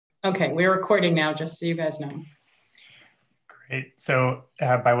Okay, we're recording now, just so you guys know. Great. So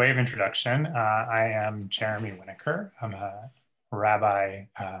by way of introduction, I am Jeremy Winaker. I'm a rabbi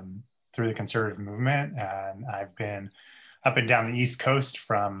through the conservative movement, and I've been up and down the East Coast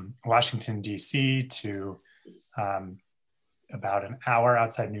from Washington, D.C. to about an hour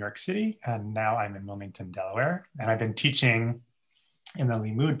outside New York City, and now I'm in Wilmington, Delaware. And I've been teaching in the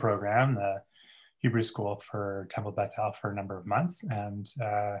Limud program, the Hebrew school for Temple Beth El, for a number of months, and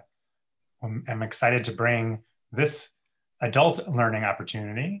I'm excited to bring this adult learning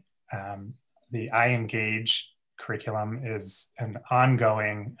opportunity. The iEngage curriculum is an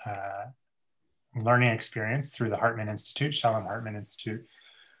ongoing learning experience through the Hartman Institute, Shalom Hartman Institute,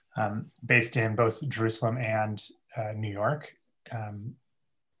 based in both Jerusalem and New York,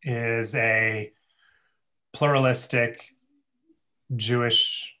 is a pluralistic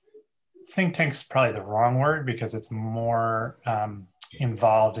Jewish think tank's probably the wrong word, because it's more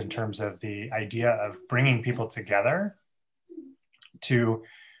involved in terms of the idea of bringing people together to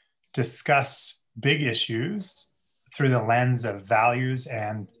discuss big issues through the lens of values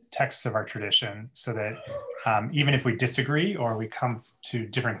and texts of our tradition, so that even if we disagree or we come to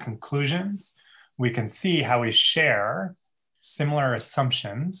different conclusions, we can see how we share similar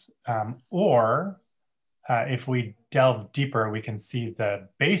assumptions, or if we delve deeper, we can see the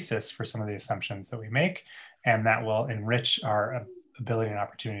basis for some of the assumptions that we make, and that will enrich our ability and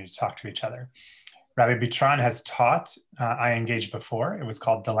opportunity to talk to each other. Rabbi Bitran has taught iEngage before. It was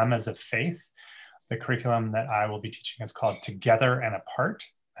called Dilemmas of Faith. The curriculum that I will be teaching is called Together and Apart,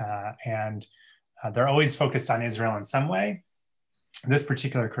 and they're always focused on Israel in some way. This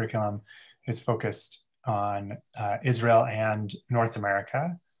particular curriculum is focused on Israel and North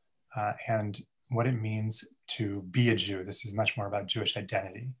America, and what it means to be a Jew. This is much more about Jewish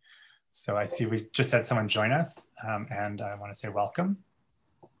identity. So I see we just had someone join us, and I want to say welcome.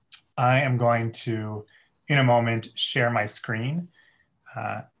 I am going to, in a moment, share my screen.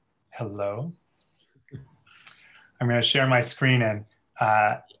 Hello. I'm going to share my screen and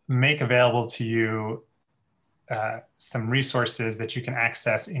make available to you some resources that you can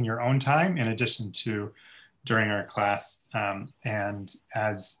access in your own time, in addition to during our class. And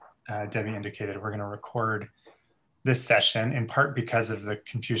as Debbie indicated, we're going to record this session, in part because of the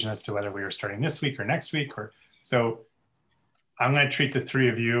confusion as to whether we were starting this week or next week. So I'm going to treat the three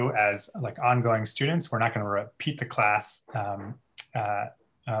of you as like ongoing students. We're not going to repeat the class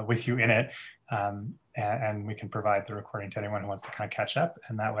with you in it, and we can provide the recording to anyone who wants to kind of catch up,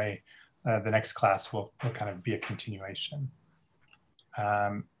 and that way the next class will kind of be a continuation.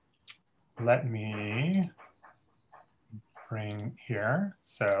 Let me bring here.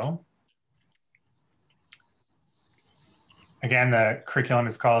 So again, the curriculum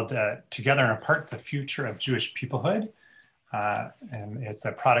is called Together and Apart, the Future of Jewish Peoplehood. And it's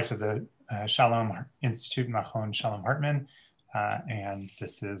a product of the Shalom Institute, Machon Shalom Hartman. And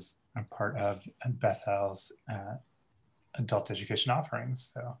this is a part of Beth El's adult education offerings.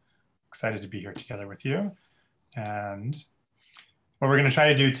 So excited to be here together with you. And what we're going to try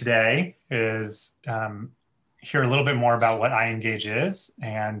to do today is hear a little bit more about what iEngage is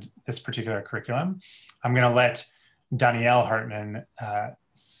and this particular curriculum. I'm going to let Danielle Hartman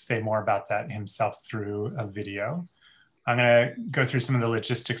say more about that himself through a video. I'm going to go through some of the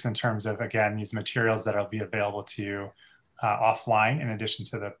logistics in terms of, again, these materials that will be available to you offline, in addition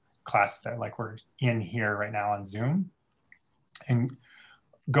to the class that we're in here right now on Zoom, and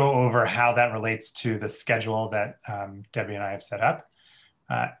go over how that relates to the schedule that Debbie and I have set up.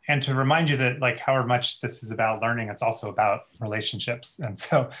 And to remind you that however much this is about learning, it's also about relationships. And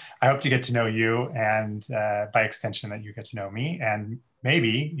so I hope to get to know you, and by extension that you get to know me, and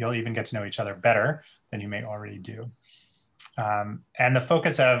maybe you'll even get to know each other better than you may already do. And the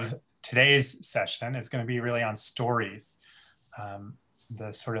focus of today's session is going to be really on stories.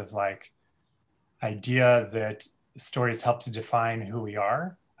 The sort of idea that stories help to define who we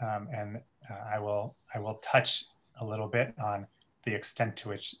are. And I will touch a little bit on the extent to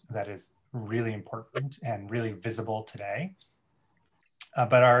which that is really important and really visible today.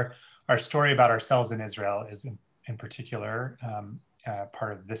 But our story about ourselves in Israel is in particular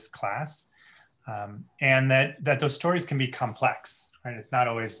part of this class. And that those stories can be complex, right? It's not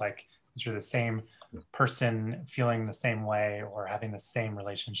always like you're the same person feeling the same way or having the same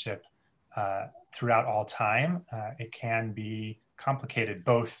relationship throughout all time. It can be complicated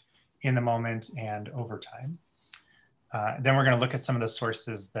both in the moment and over time. Then we're going to look at some of the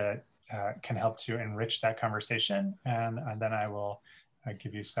sources that can help to enrich that conversation. And then I will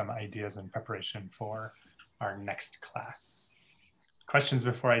give you some ideas in preparation for our next class. Questions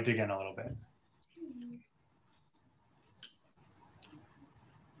before I dig in a little bit?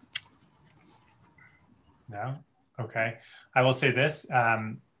 No? Okay. I will say this,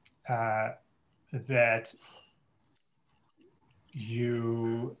 that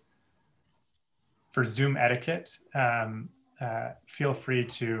you, for Zoom etiquette, feel free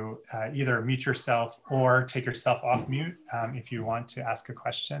to either mute yourself or take yourself off mute if you want to ask a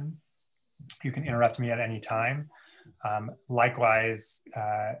question. You can interrupt me at any time. Likewise,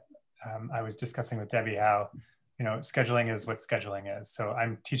 I was discussing with Debbie how, scheduling is what scheduling is. So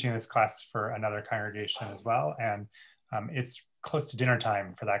I'm teaching this class for another congregation as well. And it's close to dinner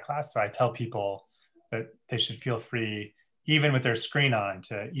time for that class. So I tell people that they should feel free, even with their screen on,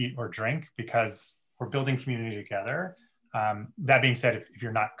 to eat or drink, because we're building community together. That being said, if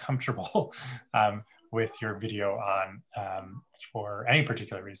you're not comfortable with your video on for any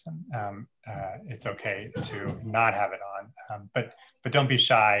particular reason, it's okay to not have it on. But don't be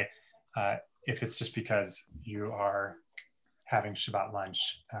shy if it's just because you are having Shabbat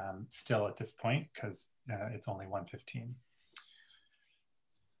lunch still at this point, because it's only 1:15.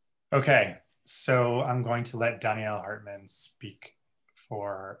 Okay, so I'm going to let Danielle Hartman speak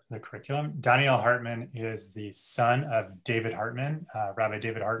for the curriculum. Danielle Hartman is the son of David Hartman. Rabbi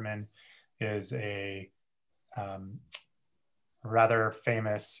David Hartman is a rather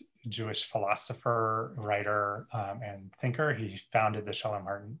famous Jewish philosopher, writer, and thinker. He founded the Shalom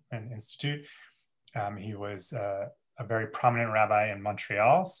Hartman Institute. He was a very prominent rabbi in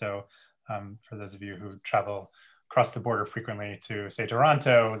Montreal. So for those of you who travel across the border frequently to, say,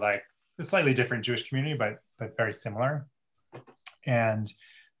 Toronto, like a slightly different Jewish community, but very similar. And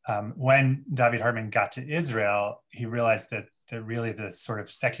when David Hartman got to Israel, he realized that really the sort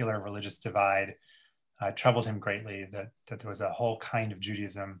of secular religious divide troubled him greatly, that there was a whole kind of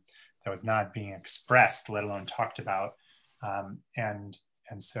Judaism that was not being expressed, let alone talked about. And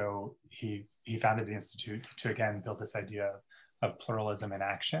so he founded the Institute to, again, build this idea of pluralism in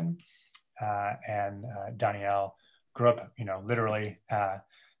action. And Danielle grew up, literally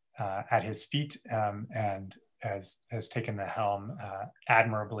at his feet, and has taken the helm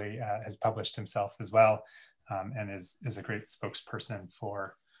admirably, has published himself as well, and is a great spokesperson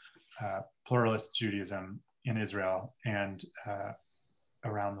for pluralist Judaism in Israel and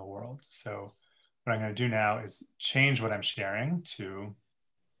around the world. So what I'm going to do now is change what I'm sharing to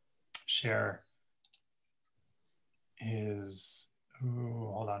share his,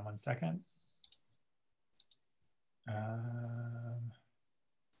 hold on one second. I'll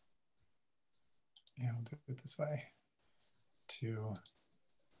do it this way to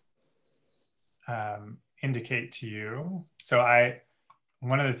indicate to you. So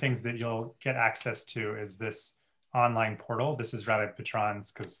one of the things that you'll get access to is this online portal. This is Rabbi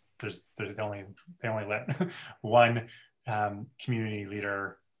Petron's, because they only let one community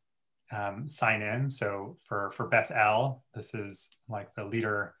leader sign in. So for Beth El, this is like the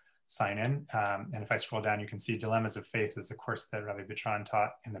leader sign in. And if I scroll down, you can see Dilemmas of Faith is the course that Rabbi Petron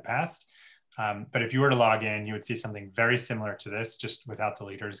taught in the past. But if you were to log in, you would see something very similar to this, just without the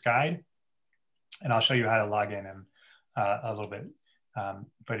leader's guide. And I'll show you how to log in a little bit.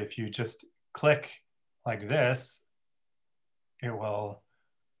 But if you just click like this, it will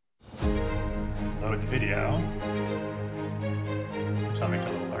load the video, which I'll make a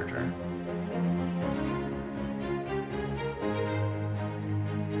little larger.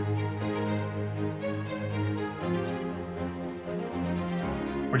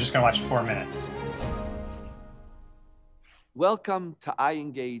 We're just going to watch 4 minutes. Welcome to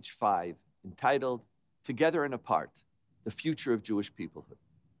iEngage 5, entitled Together and Apart, the Future of Jewish Peoplehood.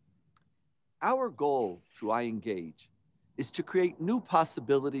 Our goal through iEngage is to create new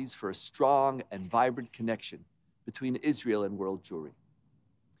possibilities for a strong and vibrant connection between Israel and world Jewry.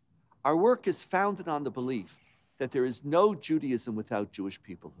 Our work is founded on the belief that there is no Judaism without Jewish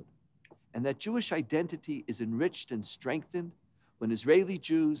peoplehood, and that Jewish identity is enriched and strengthened when Israeli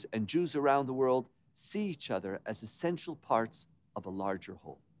Jews and Jews around the world see each other as essential parts of a larger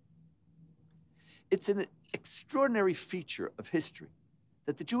whole. It's an extraordinary feature of history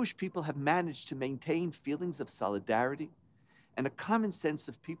that the Jewish people have managed to maintain feelings of solidarity and a common sense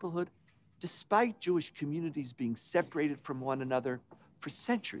of peoplehood, despite Jewish communities being separated from one another for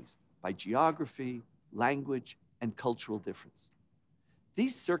centuries by geography, language, and cultural difference.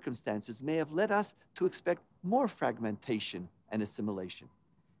 These circumstances may have led us to expect more fragmentation and assimilation,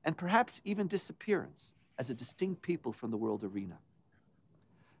 and perhaps even disappearance as a distinct people from the world arena.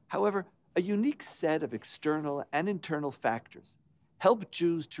 However, a unique set of external and internal factors help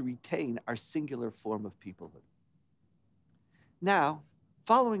Jews to retain our singular form of peoplehood. Now,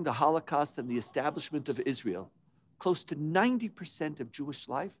 following the Holocaust and the establishment of Israel, close to 90% of Jewish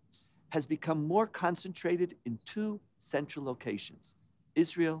life has become more concentrated in two central locations,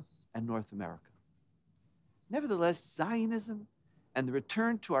 Israel and North America. Nevertheless, Zionism and the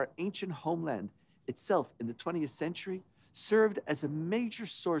return to our ancient homeland itself in the 20th century served as a major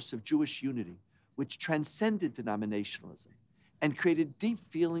source of Jewish unity, which transcended denominationalism and created deep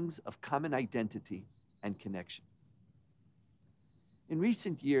feelings of common identity and connection. In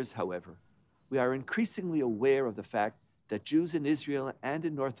recent years, however, we are increasingly aware of the fact that Jews in Israel and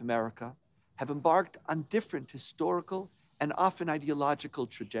in North America have embarked on different historical and often ideological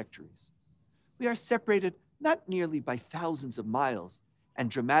trajectories. We are separated not merely by thousands of miles and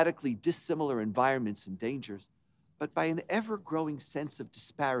dramatically dissimilar environments and dangers, but by an ever-growing sense of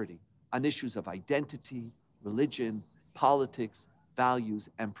disparity on issues of identity, religion, politics, values,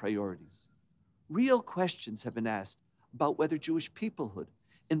 and priorities. Real questions have been asked about whether Jewish peoplehood,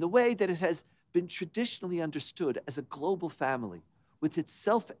 in the way that it has been traditionally understood as a global family, with its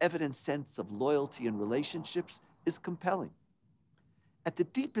self-evident sense of loyalty and relationships, is compelling. At the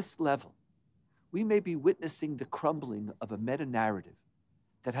deepest level, we may be witnessing the crumbling of a meta-narrative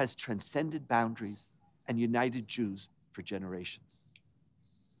that has transcended boundaries and united Jews for generations,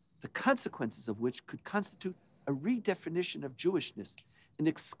 the consequences of which could constitute a redefinition of Jewishness in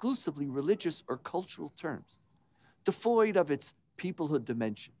exclusively religious or cultural terms, devoid of its peoplehood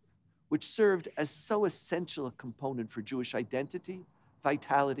dimension, which served as so essential a component for Jewish identity,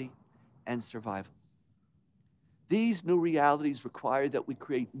 vitality, and survival. These new realities require that we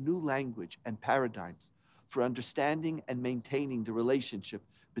create new language and paradigms for understanding and maintaining the relationship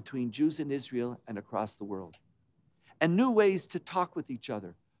between Jews in Israel and across the world, and new ways to talk with each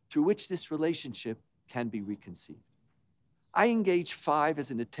other through which this relationship can be reconceived. I engage 5 as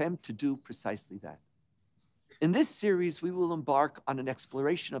an attempt to do precisely that. In this series, we will embark on an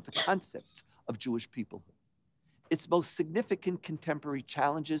exploration of the concepts of Jewish peoplehood, its most significant contemporary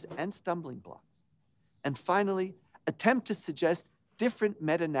challenges and stumbling blocks, and finally, attempt to suggest different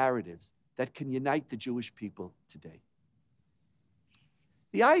meta-narratives that can unite the Jewish people today.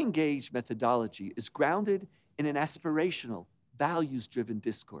 The I Engage methodology is grounded in an aspirational, values-driven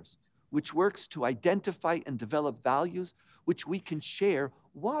discourse, which works to identify and develop values which we can share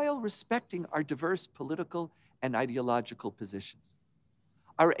while respecting our diverse political and ideological positions.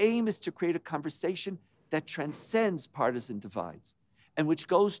 Our aim is to create a conversation that transcends partisan divides and which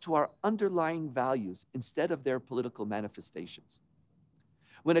goes to our underlying values instead of their political manifestations.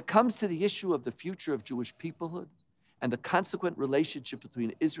 When it comes to the issue of the future of Jewish peoplehood and the consequent relationship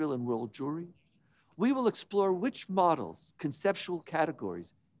between Israel and world Jewry, we will explore which models, conceptual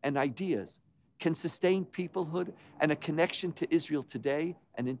categories, and ideas can sustain peoplehood and a connection to Israel today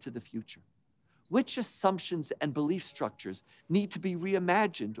and into the future. Which assumptions and belief structures need to be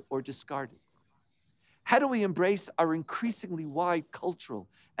reimagined or discarded? How do we embrace our increasingly wide cultural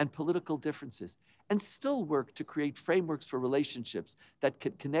and political differences and still work to create frameworks for relationships that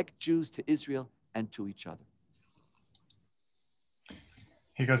can connect Jews to Israel and to each other?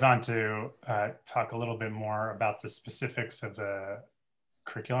 He goes on to talk a little bit more about the specifics of the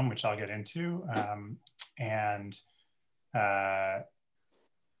curriculum, which I'll get into, and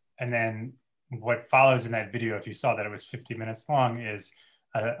then what follows in that video, if you saw that it was 50 minutes long, is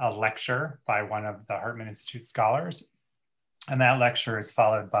a lecture by one of the Hartman Institute scholars. And that lecture is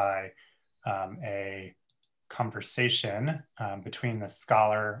followed by a conversation between the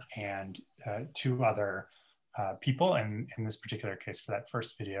scholar and 2 other people. And in this particular case, for that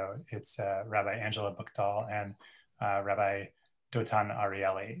first video, it's Rabbi Angela Buchdahl and Rabbi Dotan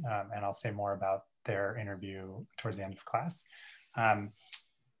Arieli. And I'll say more about their interview towards the end of class.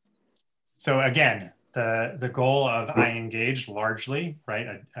 So again, the goal of I Engage largely, right,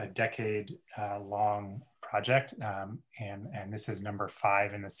 a decade long project, and this is number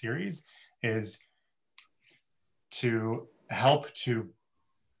 5 in the series, is to help to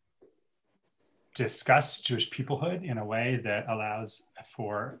discuss Jewish peoplehood in a way that allows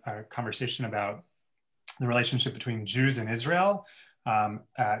for a conversation about the relationship between Jews in Israel,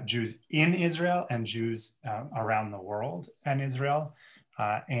 Jews in Israel, and Jews around the world and Israel.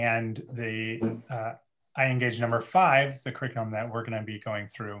 And the I Engage number 5, the curriculum that we're going to be going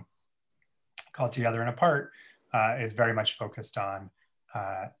through, called Together and Apart, is very much focused on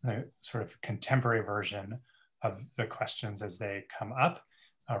the sort of contemporary version of the questions as they come up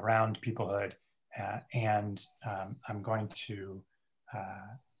around peoplehood. And I'm going to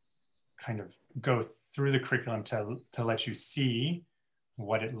kind of go through the curriculum to let you see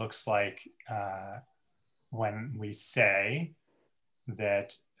what it looks like when we say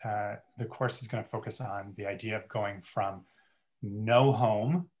that the course is going to focus on the idea of going from no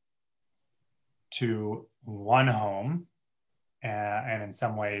home to one home, and in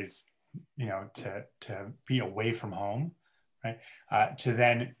some ways, you know, to be away from home, right? To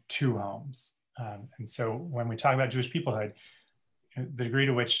then 2 homes. And so when we talk about Jewish peoplehood, the degree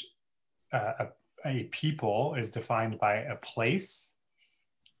to which a people is defined by a place,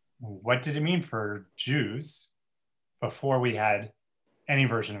 what did it mean for Jews before we had any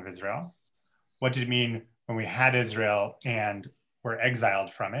version of Israel? What did it mean when we had Israel and were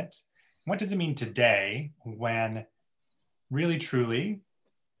exiled from it? What does it mean today when really, truly,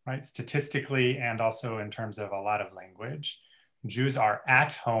 right, statistically and also in terms of a lot of language, Jews are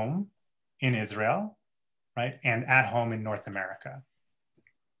at home in Israel, right, and at home in North America?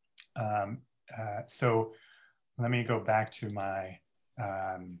 So let me go back to my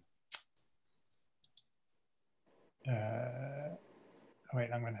wait,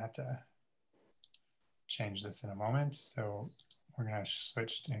 I'm going to have to change this in a moment. So we're going to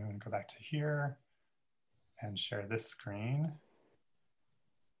switch and go back to here and share this screen.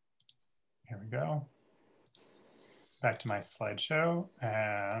 Here we go. Back to my slideshow.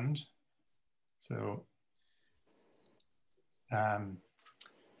 And so,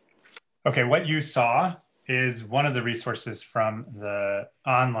 okay, what you saw is one of the resources from the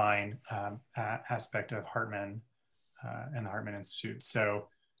online aspect of Hartman and the Hartman Institute. So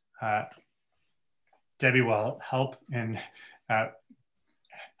Debbie will help in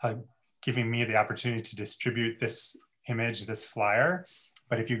giving me the opportunity to distribute this image, this flyer.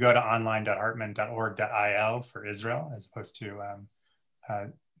 But if you go to online.hartman.org.il for Israel, as opposed to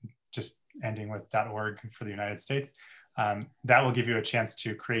just ending with .org for the United States, that will give you a chance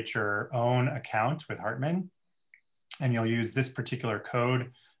to create your own account with Hartman. And you'll use this particular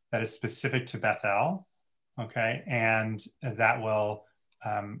code that is specific to Bethel, okay? And that will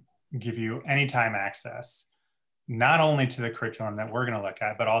give you anytime access, not only to the curriculum that we're gonna look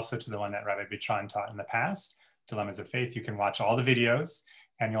at, but also to the one that Rabbi Bitron taught in the past, Dilemmas of Faith. You can watch all the videos,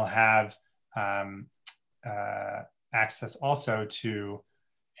 and you'll have access also to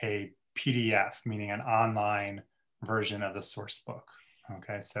a PDF, meaning an online version of the source book,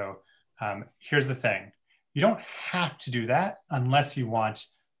 okay? So here's the thing. You don't have to do that unless you want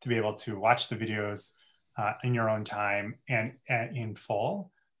to be able to watch the videos in your own time and in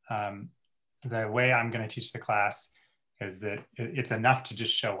full. The way I'm going to teach the class is that it's enough to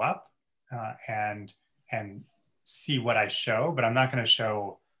just show up and see what I show, but I'm not going to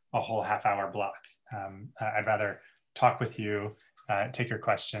show a whole half-hour block. I'd rather talk with you, take your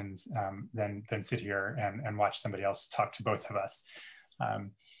questions, than sit here and watch somebody else talk to both of us.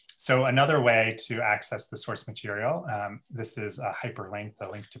 So another way to access the source material, this is a hyperlink, the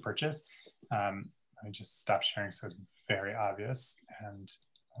link to purchase. Let me just stop sharing so it's very obvious. And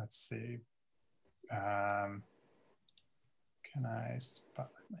let's see. Can I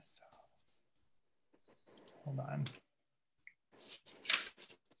spotlight myself? Hold on.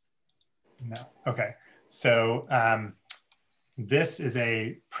 No, okay. So this is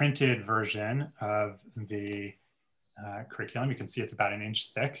a printed version of the curriculum. You can see it's about 1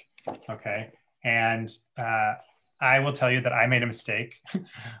 inch thick, okay? And I will tell you that I made a mistake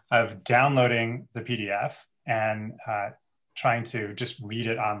of downloading the PDF and trying to just read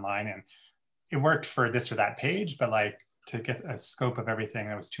it online. And it worked for this or that page, but like to get a scope of everything,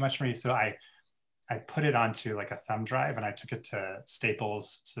 that was too much for me. So I put it onto like a thumb drive and I took it to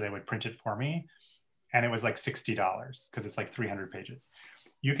Staples so they would print it for me. And it was like $60 because it's like 300 pages.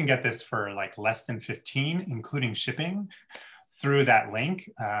 You can get this for like less than 15, including shipping, through that link,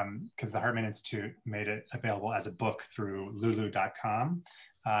 because the Hartman Institute made it available as a book through lulu.com.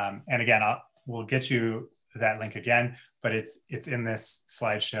 And again, we'll get you that link again, but it's in this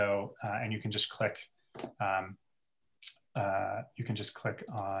slideshow, and you can just click on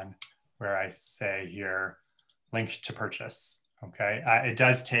where I say here, link to purchase, okay? It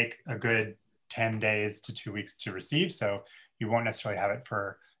does take a good 10 days to 2 weeks to receive, so you won't necessarily have it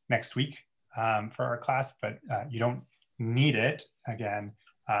for next week for our class, but you don't need it, again,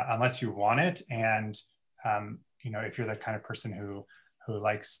 unless you want it. And you know, if you're the kind of person who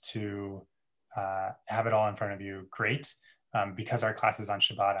likes to have it all in front of you, great. Because our class is on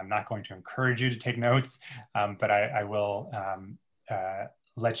Shabbat, I'm not going to encourage you to take notes, but I will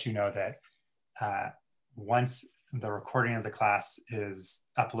let you know that once the recording of the class is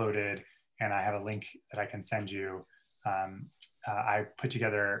uploaded and I have a link that I can send you, I put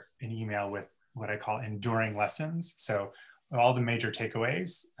together an email with what I call enduring lessons. So all the major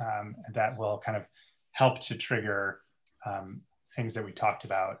takeaways that will kind of help to trigger things that we talked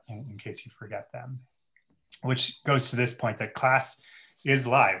about in case you forget them. Which goes to this point that class is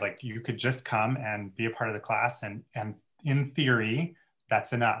live. Like you could just come and be a part of the class, and in theory,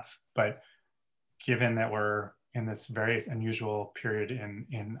 that's enough. But given that we're in this very unusual period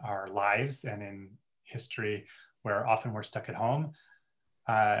in our lives and in history where often we're stuck at home,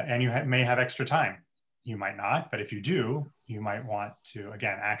 and you may have extra time. You might not, but if you do, you might want to,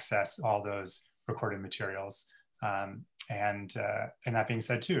 again, access all those recorded materials. And that being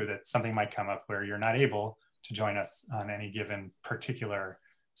said too, that something might come up where you're not able to join us on any given particular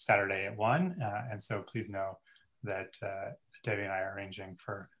Saturday at 1. And so please know that Debbie and I are arranging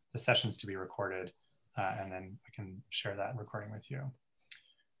for the sessions to be recorded, and then we can share that recording with you.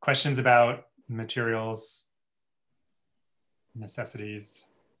 Questions about materials, necessities?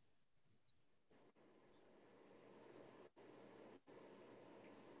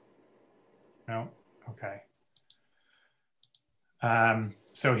 No? Okay.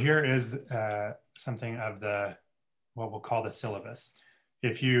 So here is something of what we'll call the syllabus.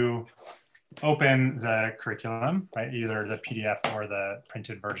 If you open the curriculum, right, either the PDF or the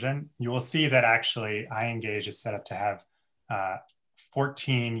printed version, you will see that actually iEngage is set up to have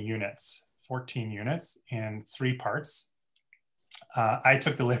 14 units in 3 parts. I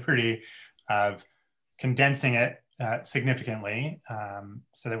took the liberty of condensing it significantly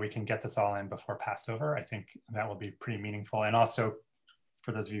so that we can get this all in before Passover. I think that will be pretty meaningful. And also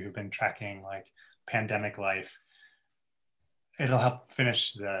for those of you who've been tracking like pandemic life, it'll help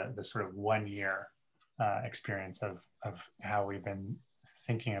finish the sort of 1 year experience of how we've been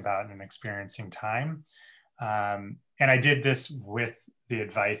thinking about and experiencing time. And I did this with the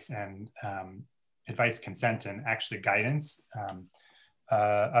advice and advice, consent, and actually guidance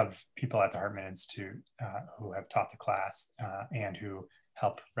of people at the Hartman Institute who have taught the class and who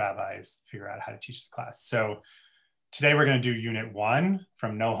help rabbis figure out how to teach the class. So today we're going to do unit 1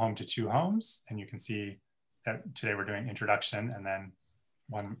 from no home to 2 homes. And you can see that today we're doing introduction and then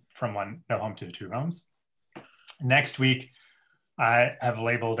no home to 2 homes. Next week, I have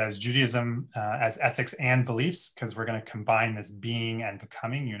labeled as Judaism as ethics and beliefs, because we're going to combine this being and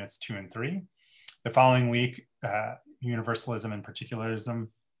becoming units 2 and 3. The following week, universalism and particularism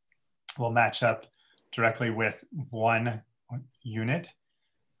will match up directly with 1 unit.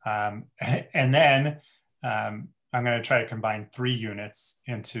 And then I'm going to try to combine 3 units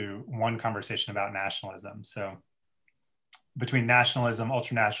into 1 conversation about nationalism. So between nationalism,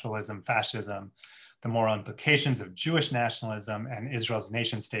 ultranationalism, fascism, the moral implications of Jewish nationalism and Israel's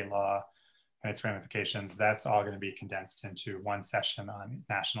nation state law and its ramifications, that's all going to be condensed into 1 session on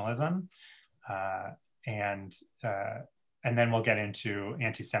nationalism. And then we'll get into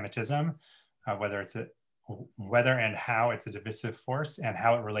anti-Semitism, whether and how it's a divisive force and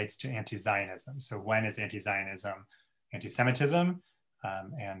how it relates to anti-Zionism. So when is anti-Zionism anti-Semitism,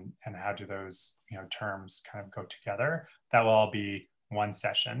 and how do those terms kind of go together? That will all be 1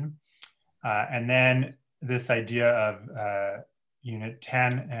 session. And then this idea of unit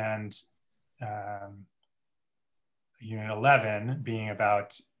 10 and unit 11 being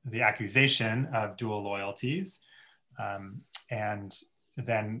about the accusation of dual loyalties. And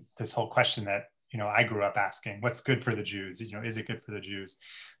then this whole question that I grew up asking, what's good for the Jews? Is it good for the Jews?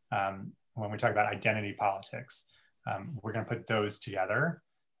 When we talk about identity politics, we're going to put those together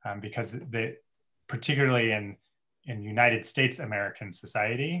because particularly in United States American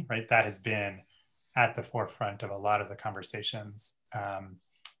society, right, that has been at the forefront of a lot of the conversations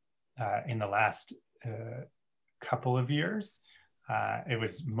in the last couple of years. It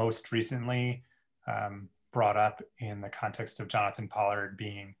was most recently brought up in the context of Jonathan Pollard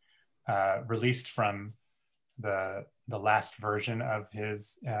being released from the last version of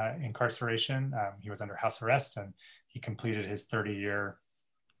his incarceration. He was under house arrest and he completed his 30-year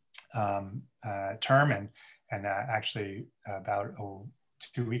term and actually about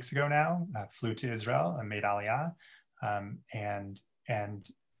 2 weeks ago now flew to Israel and made Aliyah. And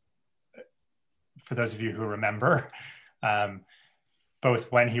for those of you who remember,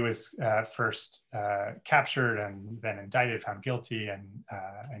 both when he was first captured and then indicted, found guilty,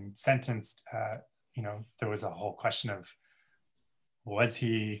 and sentenced, there was a whole question of, was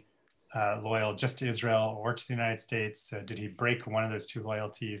he loyal just to Israel or to the United States? Did he break one of those 2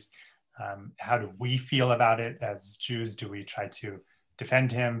 loyalties? How do we feel about it as Jews? Do we try to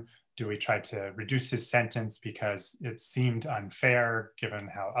defend him? Do we try to reduce his sentence because it seemed unfair given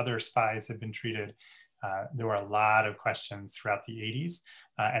how other spies had been treated? There were a lot of questions throughout the 80s.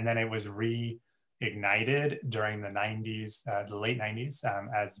 And then it was reignited during the 90s, the late 90s,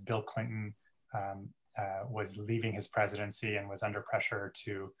 as Bill Clinton was leaving his presidency and was under pressure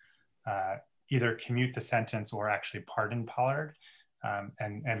to either commute the sentence or actually pardon Pollard.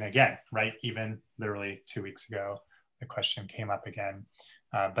 And again, right, even literally 2 weeks ago, the question came up again,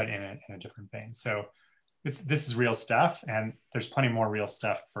 but in a different vein. So this is real stuff, and there's plenty more real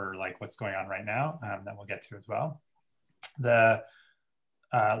stuff for like what's going on right now that we'll get to as well. The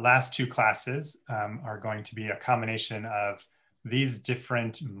last 2 classes are going to be a combination of these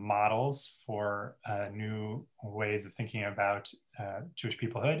different models for new ways of thinking about Jewish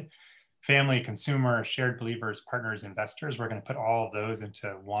peoplehood, family, consumer, shared believers, partners, investors, we're going to put all of those into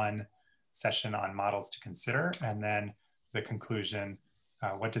one session on models to consider. And then the conclusion,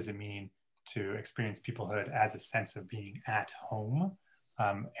 what does it mean to experience peoplehood as a sense of being at home,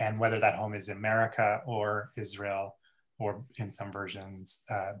 and whether that home is America or Israel, or in some versions,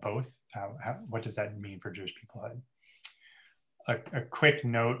 both. What does that mean for Jewish peoplehood? A quick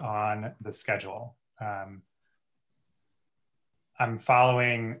note on the schedule. I'm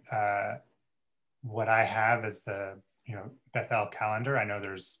following what I have as the Bethel calendar. I know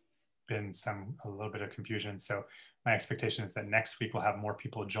there's been a little bit of confusion. So my expectation is that next week we'll have more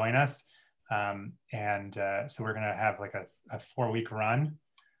people join us. So we're gonna have like a 4-week run,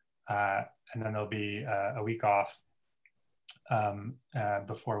 and then there'll be a week off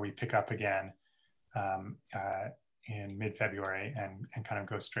before we pick up again in mid-February and kind of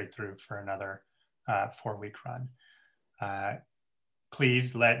go straight through for another 4-week run.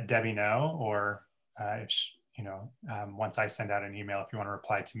 Please let Debbie know, or if she, once I send out an email, if you want to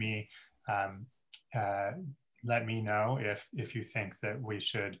reply to me, let me know if you think that we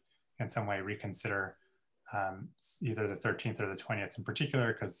should in some way reconsider either the 13th or the 20th in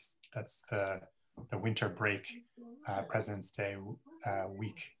particular, because that's the winter break, President's Day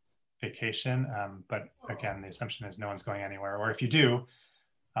week vacation. But again, the assumption is no one's going anywhere. Or if you do,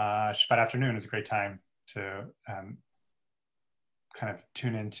 Shabbat afternoon is a great time to kind of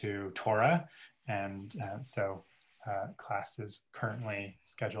tune into Torah. And so class is currently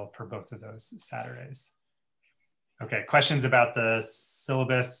scheduled for both of those Saturdays. Okay, questions about the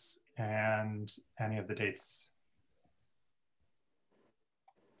syllabus and any of the dates?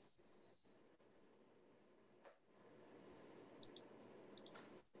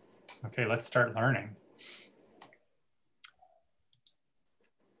 Okay, let's start learning.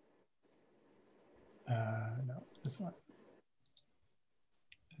 No, this one.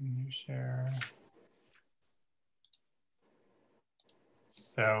 New share.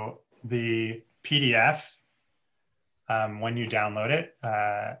 So the PDF, when you download it,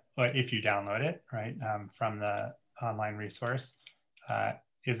 or if you download it, right, from the online resource,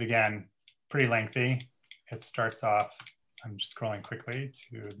 is again pretty lengthy. It starts off, I'm just scrolling quickly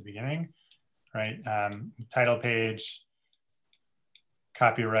to the beginning, right? Title page,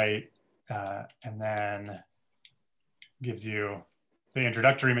 copyright, and then gives you the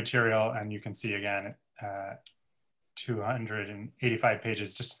introductory material, and you can see again, 285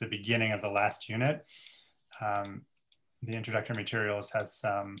 pages just to the beginning of the last unit. The introductory materials has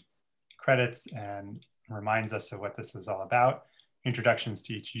some credits and reminds us of what this is all about, introductions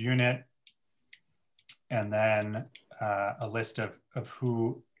to each unit, and then a list of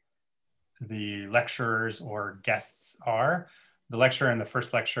who the lecturers or guests are. The lecturer in the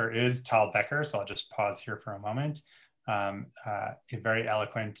first lecture is Tal Becker, so I'll just pause here for a moment. A very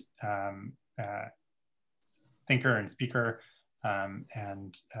eloquent thinker and speaker,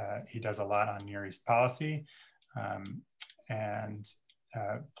 and he does a lot on Near East policy, and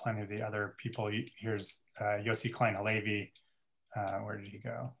plenty of the other people. Here's Yossi Klein Halevi. Where did he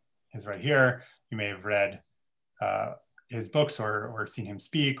go? He's right here. You may have read his books or seen him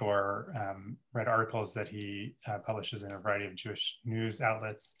speak, or read articles that he publishes in a variety of Jewish news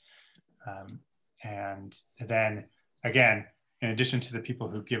outlets. And then again, in addition to the people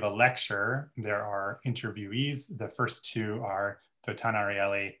who give a lecture, there are interviewees. The first two are Dotan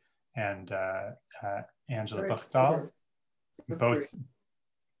Arieli and Angela Buchdahl,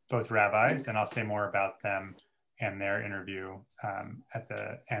 both rabbis, and I'll say more about them and their interview at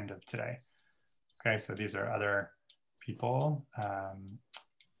the end of today. Okay, so these are other people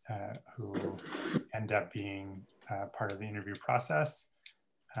who end up being part of the interview process.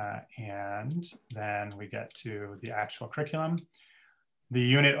 And then we get to the actual curriculum. The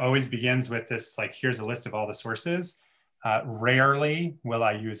unit always begins with this, like, here's a list of all the sources. Rarely will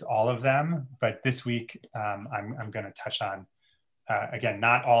I use all of them, but this week I'm going to touch on, again,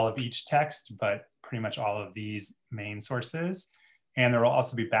 not all of each text, but pretty much all of these main sources. And there will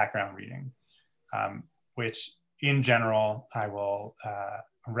also be background reading, which in general, I will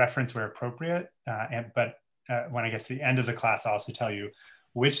reference where appropriate. But when I get to the end of the class, I'll also tell you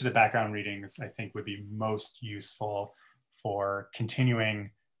which of the background readings I think would be most useful for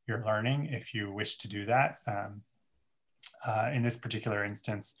continuing your learning if you wish to do that. In this particular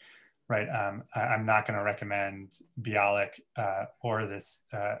instance, right, I'm not going to recommend Bialik or this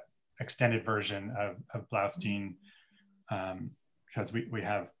extended version of Blaustein, because we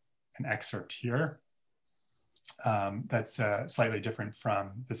have an excerpt here that's slightly different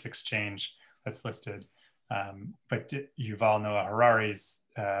from this exchange that's listed But Yuval Noah Harari's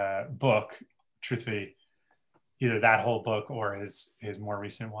book, truthfully, either that whole book or his more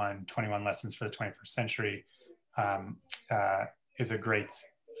recent one, 21 Lessons for the 21st Century, is a great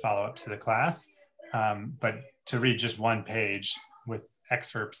follow-up to the class. But to read just one page with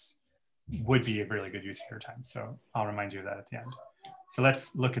excerpts would be a really good use of your time. So I'll remind you of that at the end. So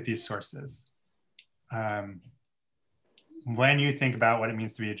let's look at these sources. When you think about what it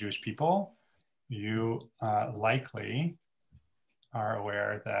means to be a Jewish people, you likely are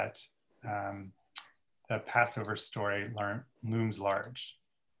aware that the Passover story looms large.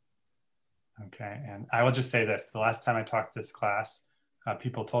 Okay, and I will just say this. The last time I taught this class,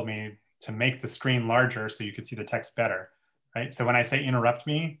 people told me to make the screen larger so you could see the text better, right? So when I say interrupt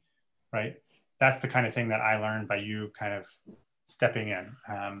me, right, that's the kind of thing that I learned by you kind of stepping in.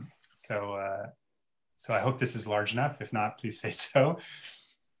 So I hope this is large enough. If not, please say so.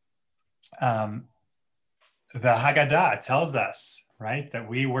 The Haggadah tells us, right, that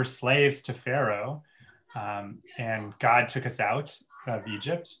we were slaves to Pharaoh, and God took us out of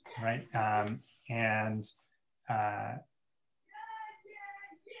Egypt, right?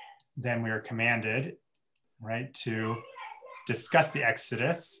 Then we were commanded, right, to discuss the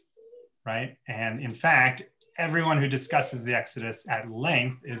Exodus, right? And in fact, everyone who discusses the Exodus at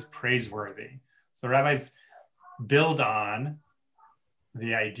length is praiseworthy. So rabbis build on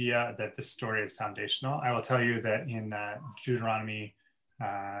the idea that this story is foundational. I will tell you that in Deuteronomy,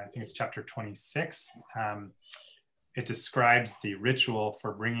 I think it's chapter 26, it describes the ritual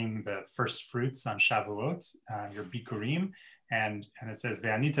for bringing the first fruits on Shavuot, your Bikurim, and it says,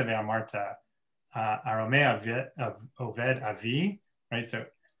 Ve'anita ve'amarta, aromea oved avi, right? So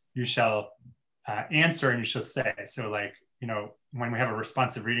you shall answer and you shall say. So like, you know, when we have a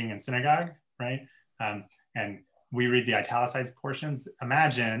responsive reading in synagogue, right? And we read the italicized portions,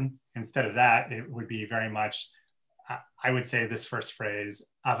 imagine instead of that, it would be very much, I would say this first phrase,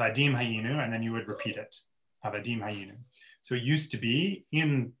 avadim hayinu, and then you would repeat it, avadim hayinu. So it used to be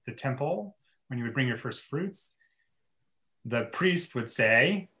in the temple, when you would bring your first fruits, the priest would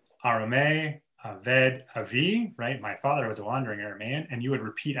say, arome aved avi, right? My father was a wandering Aramean, and you would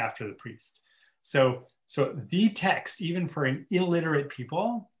repeat after the priest. So the text, even for an illiterate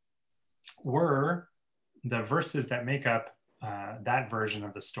people, were the verses that make up that version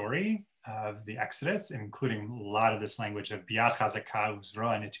of the story of the Exodus, including a lot of this language of biad chazaka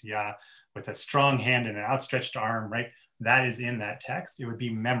uzroa netuya, with a strong hand and an outstretched arm, right? That is in that text. It would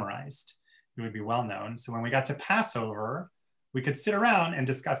be memorized. It would be well known. So when we got to Passover, we could sit around and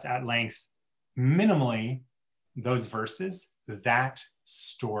discuss at length, minimally, those verses, that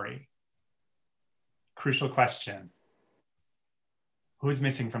story. Crucial question. Who's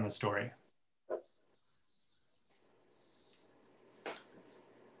missing from the story?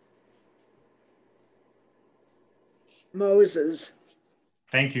 Moses.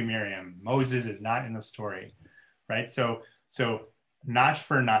 Thank you, Miriam. Moses is not in the story, right? So not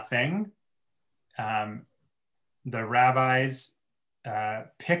for nothing, the rabbis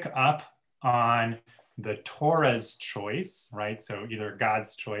pick up on the Torah's choice, right? So either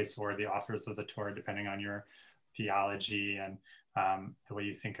God's choice or the authors of the Torah, depending on your theology and the way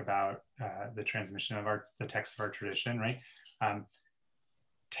you think about the transmission of the text of our tradition, right?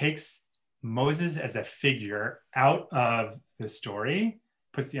 Takes Moses as a figure out of the story,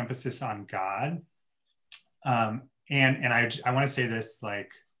 puts the emphasis on God. And I want to say this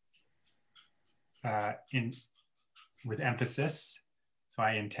like with emphasis, so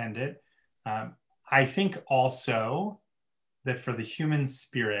I intend it. I think also that for the human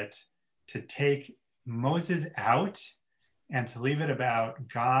spirit to take Moses out and to leave it about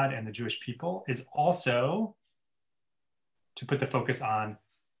God and the Jewish people is also to put the focus on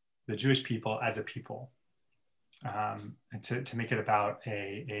the Jewish people as a people, and to make it about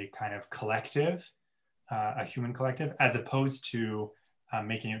a kind of collective, a human collective, as opposed to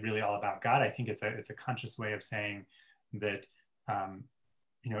making it really all about God. I think it's a conscious way of saying that,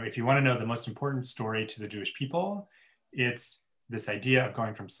 you know, if you want to know the most important story to the Jewish people, it's this idea of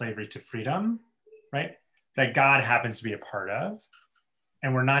going from slavery to freedom, right? That God happens to be a part of.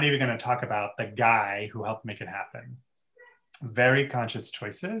 And we're not even going to talk about the guy who helped make it happen. Very conscious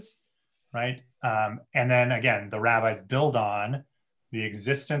choices, right? And then again, the rabbis build on the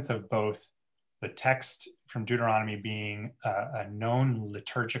existence of both the text from Deuteronomy being a known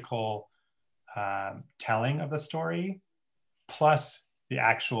liturgical telling of the story, plus the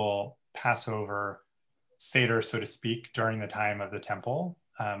actual Passover Seder, so to speak, during the time of the temple,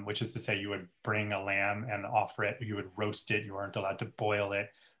 which is to say you would bring a lamb and offer it, you would roast it, you weren't allowed to boil it.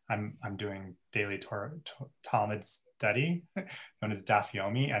 I'm doing daily Talmud study known as Daf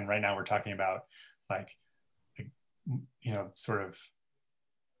Yomi, and right now we're talking about like sort of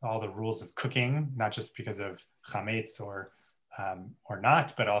all the rules of cooking, not just because of chametz or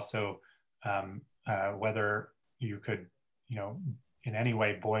not, but also whether you could, in any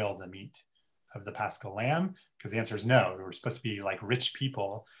way boil the meat of the Paschal lamb, because the answer is no. We're supposed to be like rich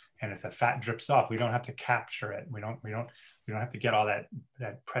people, and if the fat drips off, we don't have to capture it. We don't have to get all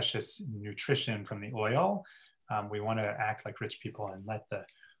that precious nutrition from the oil. We want to act like rich people and let the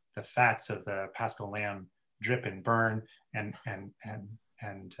fats of the Paschal lamb drip and burn and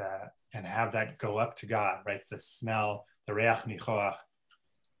have that go up to God, right? The smell, the reach nichoach,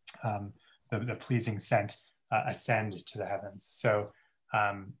 the pleasing scent ascend to the heavens. So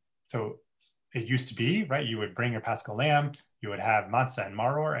it used to be, right? You would bring your Paschal lamb, you would have matzah and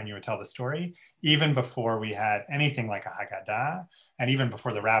maror, and you would tell the story, even before we had anything like a Haggadah, and even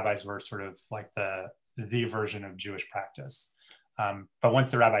before the rabbis were sort of like the version of Jewish practice. But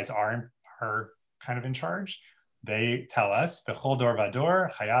once the rabbis are kind of in charge, they tell us, B'chol dor vador,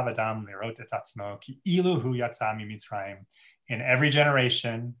 chayav adam lirot et atzmo, ki ilu hu yatsa mitzrayim. In every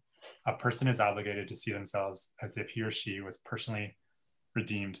generation, a person is obligated to see themselves as if he or she was personally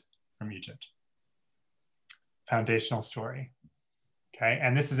redeemed from Egypt. Foundational story. Okay,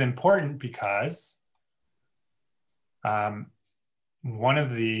 and this is important because one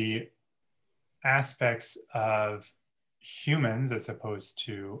of the aspects of humans as opposed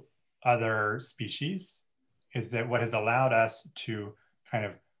to other species is that what has allowed us to kind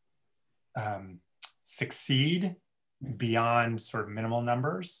of succeed beyond sort of minimal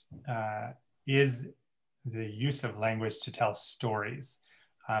numbers is the use of language to tell stories,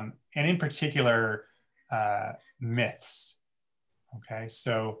 and in particular myths. Okay,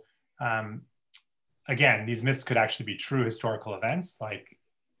 so again, these myths could actually be true historical events. Like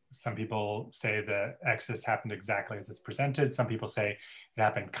some people say the Exodus happened exactly as it's presented. Some people say it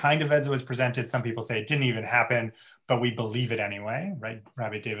happened kind of as it was presented. Some people say it didn't even happen, but we believe it anyway, right?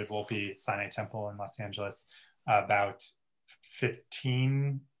 Rabbi David Wolpe, Sinai Temple in Los Angeles, about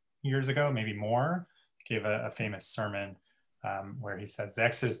 15 years ago, maybe more, gave a famous sermon where he says, the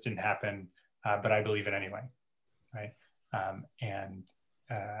Exodus didn't happen, but I believe it anyway, right? And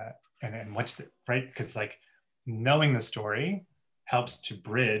what's it, right? Because like knowing the story helps to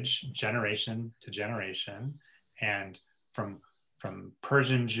bridge generation to generation, and from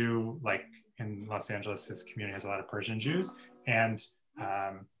Persian Jew, like in Los Angeles, his community has a lot of Persian Jews, and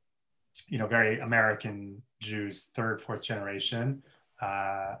very American Jews, third, fourth generation,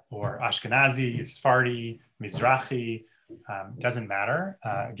 or Ashkenazi, Sephardi, Mizrahi, doesn't matter.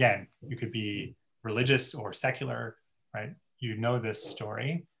 Again, you could be religious or secular, right? You know this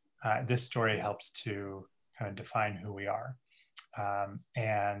story. This story helps to kind of define who we are.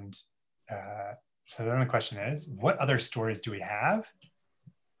 So then the question is, what other stories do we have,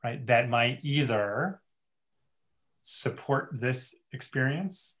 right, that might either support this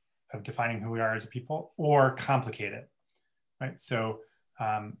experience of defining who we are as a people or complicate it, right? So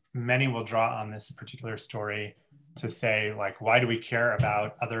many will draw on this particular story to say, like, why do we care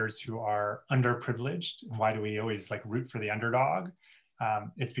about others who are underprivileged? Why do we always like root for the underdog?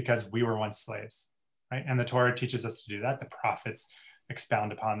 It's because we were once slaves, right? And the Torah teaches us to do that. The prophets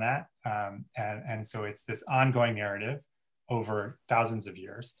expound upon that. And so it's this ongoing narrative over thousands of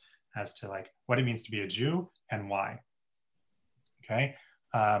years as to like what it means to be a Jew and why, okay?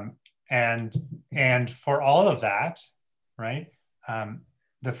 And for all of that, right?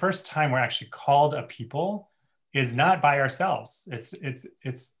 The first time we're actually called a people is not by ourselves. It's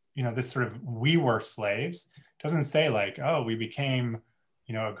this sort of we were slaves. It doesn't say like, oh, we became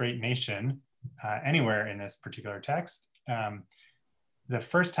a great nation anywhere in this particular text. The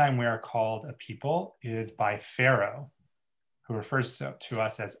first time we are called a people is by Pharaoh, who refers to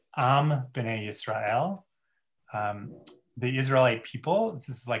us as Am B'nai Yisrael. The Israelite people, this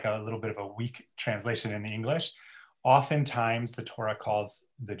is like a little bit of a weak translation in the English. Oftentimes the Torah calls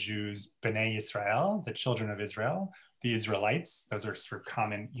the Jews B'nai Yisrael, the children of Israel, the Israelites. Those are sort of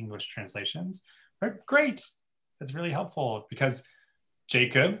common English translations. Right? Great, that's really helpful because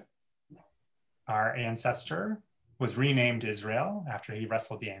Jacob, our ancestor, was renamed Israel after he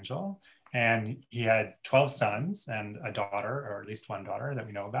wrestled the angel. And he had 12 sons and a daughter, or at least one daughter that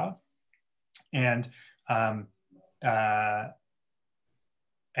we know about. And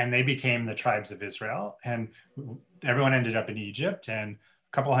they became the tribes of Israel. And everyone ended up in Egypt. And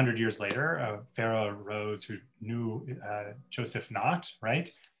a couple hundred years later, a Pharaoh arose who knew Joseph not, right?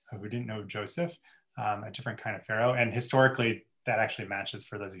 Who didn't know Joseph, a different kind of Pharaoh. And historically, that actually matches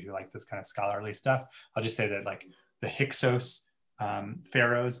for those of you who like this kind of scholarly stuff. I'll just say that like the Hyksos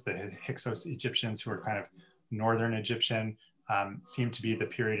pharaohs, the Hyksos Egyptians who were kind of northern Egyptian, seem to be the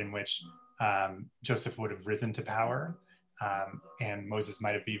period in which Joseph would have risen to power, and Moses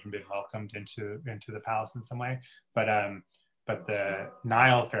might have even been welcomed into the palace in some way. But the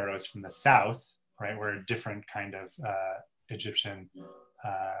Nile pharaohs from the south, right, were a different kind of Egyptian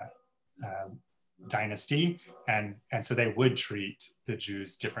dynasty, and so they would treat the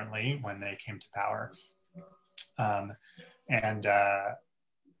Jews differently when they came to power.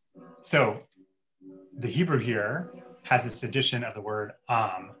 So the Hebrew here has this addition of the word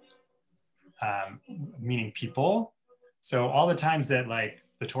meaning people. So all the times that like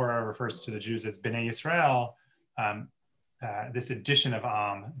the Torah refers to the Jews as Bnei Yisrael, this addition of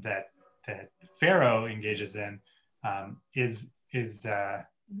that Pharaoh engages in is a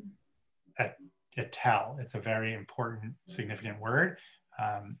tell. It's a very important, significant word,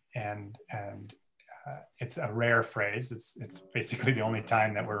 and it's a rare phrase. It's basically the only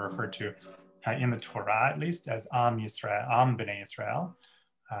time that we're referred to in the Torah, at least, as Yisrael, Bnei Yisrael,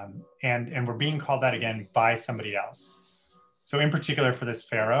 and we're being called that again by somebody else. So in particular for this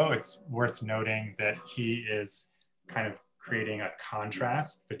Pharaoh, it's worth noting that he is kind of creating a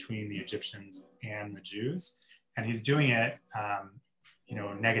contrast between the Egyptians and the Jews, and he's doing it,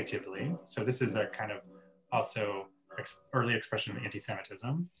 negatively. So this is a kind of also early expression of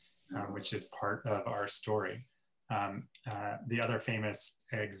anti-Semitism, which is part of our story. The other famous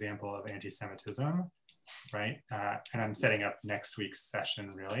example of anti-Semitism, right? And I'm setting up next week's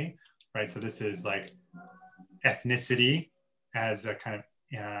session, really, right? So this is like ethnicity as a kind of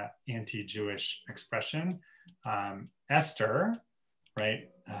anti-Jewish expression. Esther, right?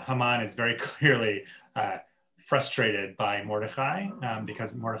 Haman is very clearly frustrated by Mordecai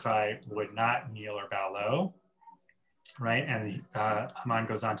because Mordecai would not kneel or bow low, right? And Haman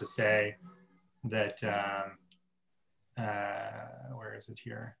goes on to say that, where is it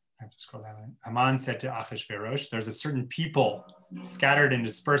here? I have to scroll down. Haman said to Achashverosh, there's a certain people scattered and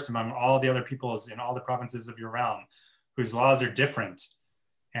dispersed among all the other peoples in all the provinces of your realm, whose laws are different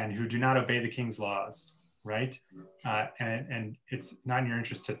and who do not obey the king's laws, right? And it's not in your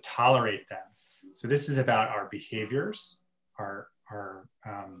interest to tolerate them. So this is about our behaviors, our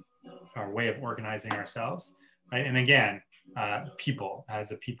way of organizing ourselves, right? And again, people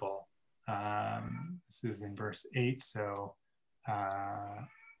as a people. This is in verse 8. So,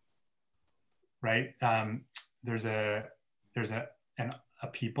 right? There's a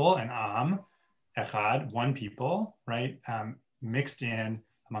people, an echad, one people, right? Mixed in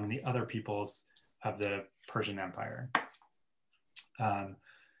among the other peoples of the Persian Empire.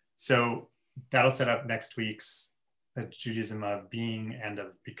 So that'll set up next week's Judaism of being and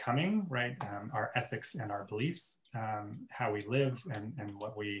of becoming, right? Our ethics and our beliefs, how we live and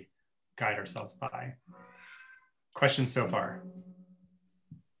what we guide ourselves by. Questions so far?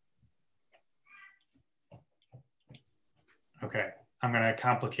 Okay, I'm going to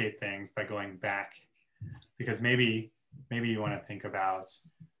complicate things by going back, because maybe you want to think about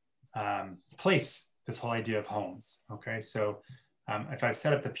place, this whole idea of homes. Okay, so if I've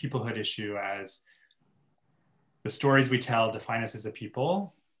set up the peoplehood issue as the stories we tell define us as a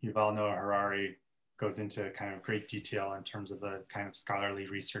people, Yuval Noah Harari goes into kind of great detail in terms of the kind of scholarly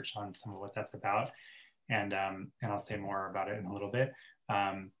research on some of what that's about. And I'll say more about it in a little bit.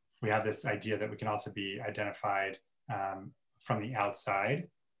 We have this idea that we can also be identified from the outside,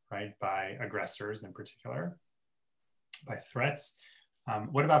 right, by aggressors in particular, by threats.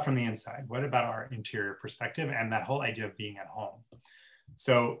 What about from the inside? What about our interior perspective and that whole idea of being at home?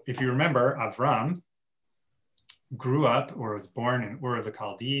 So if you remember, Avram grew up or was born in Ur of the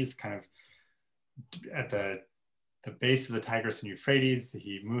Chaldees, kind of at the base of the Tigris and Euphrates.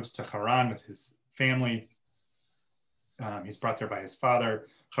 He moves to Haran with his family. He's brought there by his father.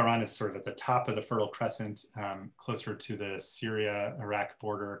 Haran is sort of at the top of the Fertile Crescent, closer to the Syria-Iraq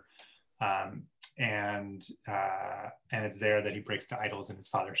border. And it's there that he breaks the idols in his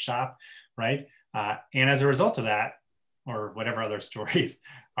father's shop, right? And as a result of that, or whatever other stories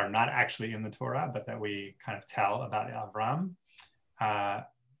are not actually in the Torah, but that we kind of tell about Avram,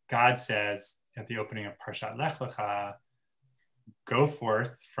 God says at the opening of Parshat Lech Lecha, go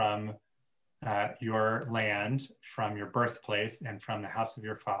forth from your land, from your birthplace, and from the house of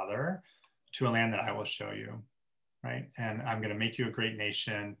your father to a land that I will show you, right? And I'm going to make you a great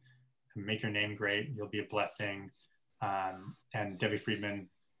nation, and make your name great. You'll be a blessing. And Debbie Friedman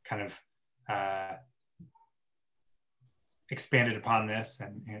kind of expanded upon this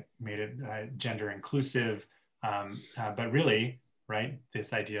and it made it gender inclusive, but really, right,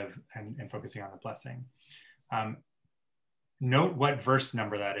 this idea of and focusing on the blessing. Note what verse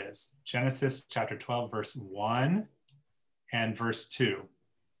number that is. Genesis chapter 12, verse 1 and verse 2.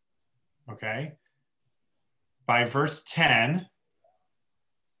 Okay. By verse 10,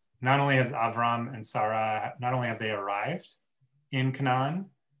 not only has Avram and Sarah, not only have they arrived in Canaan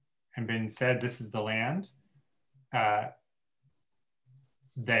and been said, this is the land,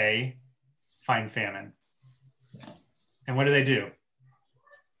 they find famine. And what do?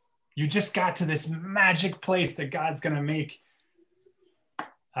 You just got to this magic place that God's going to make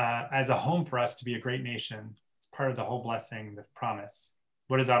as a home for us to be a great nation. It's part of the whole blessing, the promise.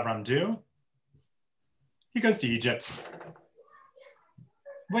 What does Avram do? He goes to Egypt.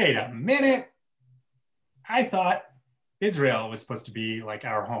 Wait a minute. I thought Israel was supposed to be like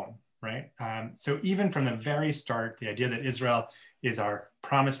our home, right? So even from the very start, the idea that Israel is our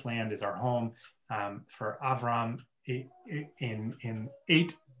promised land, is our home, for Avram, in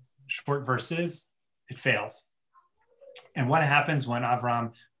 8 short verses, it fails. And what happens when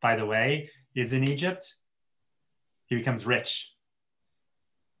Avram, by the way, is in Egypt? He becomes rich.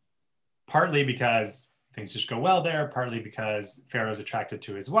 Partly because things just go well there, partly because Pharaoh's attracted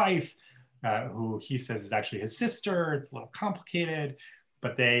to his wife, who he says is actually his sister. It's a little complicated,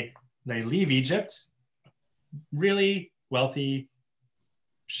 but they leave Egypt, really wealthy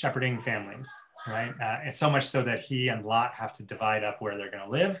shepherding families, right? And so much so that he and Lot have to divide up where they're going to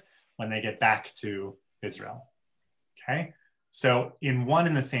live when they get back to Israel. Okay, so in one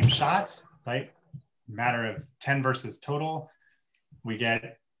and the same shot, right? Matter of 10 verses total, we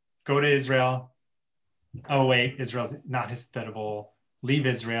get go to Israel. Oh wait, Israel's not hospitable. Leave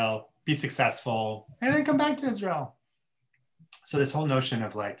Israel, be successful, and then come back to Israel. So this whole notion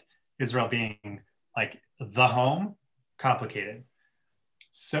of like Israel being like the home, complicated.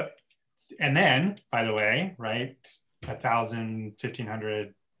 So, and then, by the way, right, 1,000,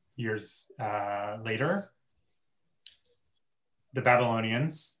 1,500 years later, the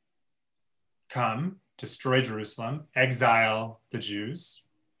Babylonians come, destroy Jerusalem, exile the Jews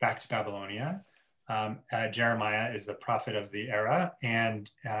back to Babylonia. Jeremiah is the prophet of the era, and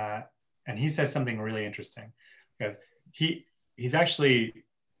he says something really interesting, because he's actually,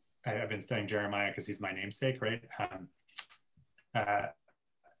 I've been studying Jeremiah because he's my namesake, right?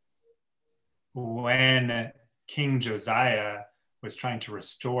 When King Josiah was trying to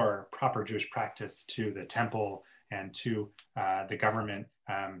restore proper Jewish practice to the temple and to the government,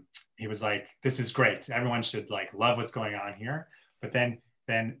 he was like, this is great. Everyone should like love what's going on here. But then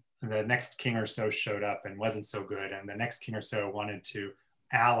the next king or so showed up and wasn't so good. And the next king or so wanted to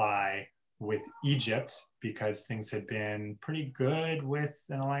ally with Egypt because things had been pretty good with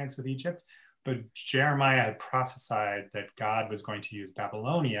an alliance with Egypt. But Jeremiah had prophesied that God was going to use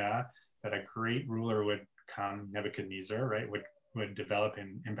Babylonia, that a great ruler would come, Nebuchadnezzar, right, would develop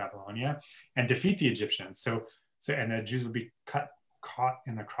in Babylonia and defeat the Egyptians. So and the Jews would be caught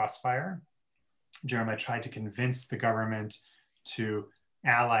in the crossfire. Jeremiah tried to convince the government to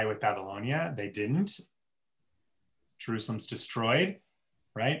ally with Babylonia. They didn't. Jerusalem's destroyed,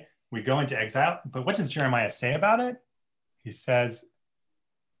 right? We go into exile. But what does Jeremiah say about it? He says,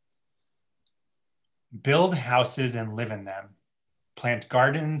 build houses and live in them. Plant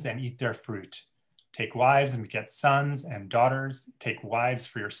gardens and eat their fruit. Take wives and beget sons and daughters. Take wives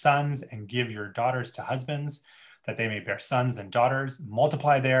for your sons and give your daughters to husbands, that they may bear sons and daughters.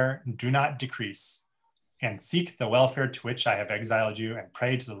 Multiply there, do not decrease. And seek the welfare to which I have exiled you, and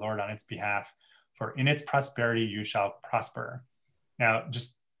pray to the Lord on its behalf, for in its prosperity you shall prosper. Now,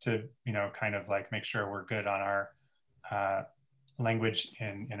 just to, kind of like make sure we're good on our language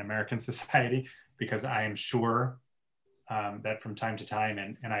in American society, because I am sure that from time to time,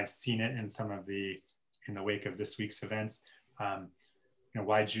 and I've seen it in in the wake of this week's events,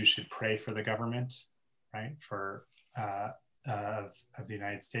 why Jews should pray for the government, right? For of the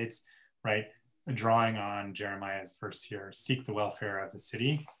United States, right? Drawing on Jeremiah's verse here, seek the welfare of the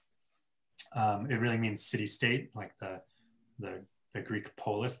city. It really means city-state, like the Greek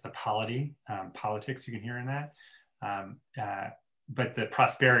polis, the polity, politics you can hear in that. But the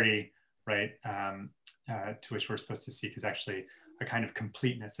prosperity, right, to which we're supposed to seek is actually a kind of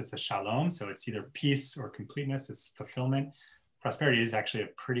completeness. It's a shalom, so it's either peace or completeness, it's fulfillment. Prosperity is actually a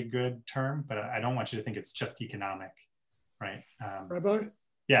pretty good term, but I don't want you to think it's just economic, right? Rabbi?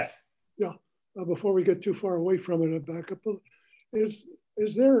 Yes. Yeah. Before we get too far away from it, back up. Is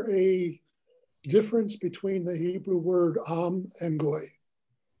there a difference between the Hebrew word am and goy?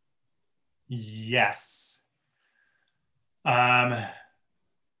 Yes.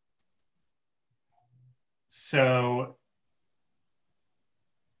 So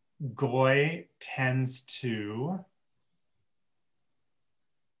goy tends to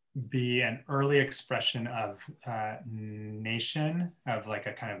be an early expression of nation, of like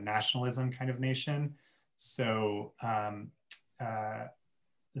a kind of nationalism kind of nation. So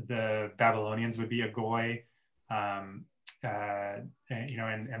the Babylonians would be a goy. and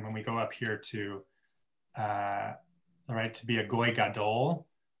when we go up here to, right, to be a goy gadol,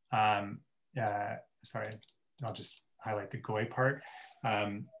 sorry, I'll just highlight the goy part.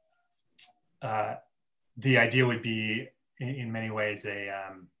 The idea would be, in many ways, a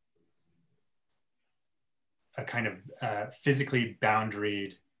kind of physically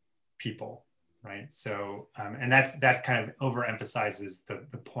boundaried people, right? So, and that kind of overemphasizes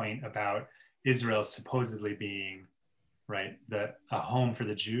the point about Israel supposedly being, right, a home for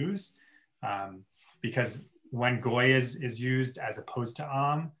the Jews, because when goy is used as opposed to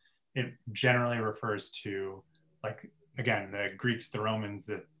am, it generally refers to, like, again, the Greeks, the Romans,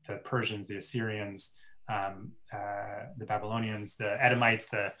 the Persians, the Assyrians, the Babylonians, the Edomites,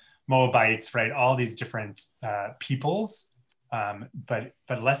 the Moabites, right? All these different peoples, but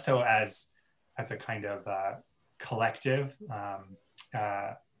less so as a kind of collective,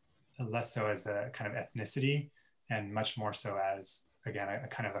 less so as a kind of ethnicity, and much more so as, again, a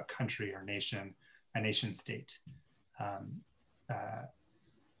kind of a country or nation, a nation state. And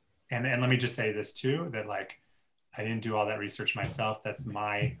let me just say this too, that, like, I didn't do all that research myself. That's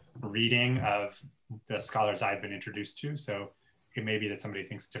my reading of the scholars I've been introduced to. So it may be that somebody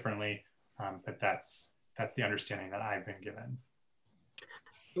thinks differently, but that's the understanding that I've been given.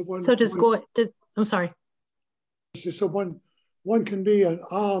 So I'm sorry. So one can be an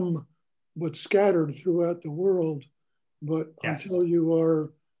but scattered throughout the world, but Yes. until you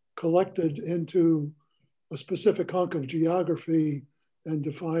are collected into a specific hunk of geography and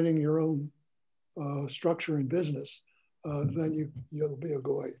defining your own structure and business, then you'll be a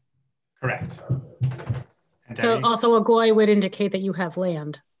goy. Correct. And So Debbie? also a goy would indicate that you have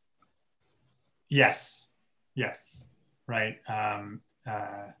land. Yes, right.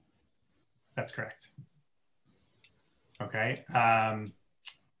 That's correct. Okay.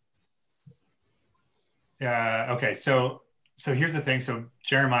 Okay, so here's the thing. So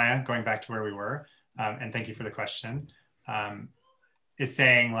Jeremiah, going back to where we were, and thank you for the question, is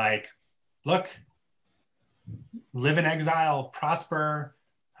saying, like, look, live in exile, prosper.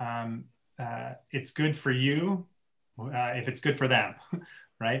 It's good for you if it's good for them,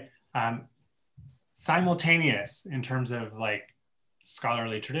 right? Simultaneous in terms of, like,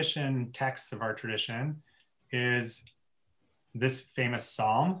 scholarly tradition, texts of our tradition, is this famous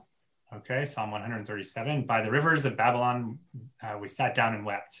psalm, okay, Psalm 137, by the rivers of Babylon, we sat down and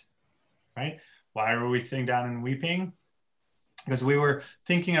wept, right? Why were we sitting down and weeping? Because we were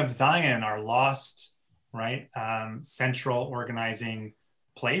thinking of Zion, our lost, right, central organizing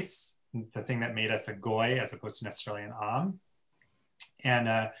place, the thing that made us a goy as opposed to necessarily an am. And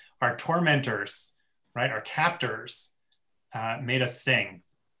our tormentors, right, our captors, made us sing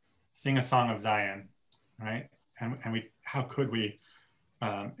a song of Zion, right? And we, how could we,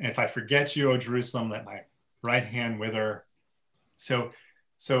 if I forget you, O Jerusalem, let my right hand wither. So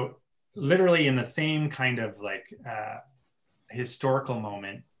literally in the same kind of, like, historical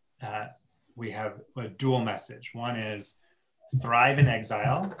moment, we have a dual message. One is thrive in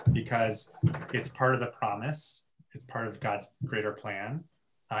exile because it's part of the promise. It's part of God's greater plan.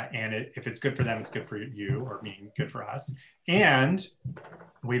 And if it's good for them, it's good for you, or me, good for us. And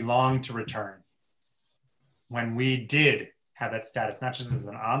we long to return. When we did have that status, not just as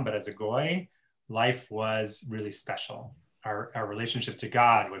an am, but as a goy, life was really special. Our relationship to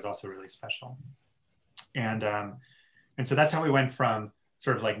God was also really special. And so that's how we went from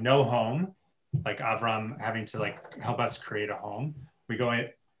sort of, like, no home, like Avram having to, like, help us create a home. We go in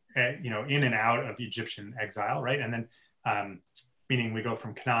and out of Egyptian exile, right? And then, meaning we go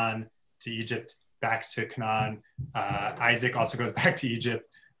from Canaan to Egypt, back to Canaan. Isaac also goes back to Egypt.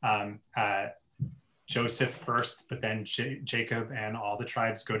 Joseph first, but then Jacob and all the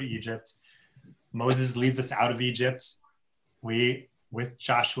tribes go to Egypt. Moses leads us out of Egypt. We, with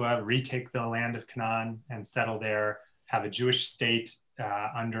Joshua, retake the land of Canaan and settle there, have a Jewish state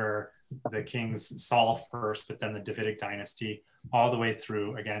under the kings Saul first, but then the Davidic dynasty, all the way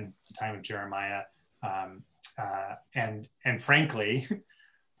through, again, the time of Jeremiah. And frankly,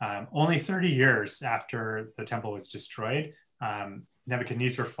 only 30 years after the temple was destroyed,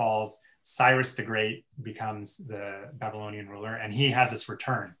 Nebuchadnezzar falls, Cyrus the Great becomes the Babylonian ruler, and he has us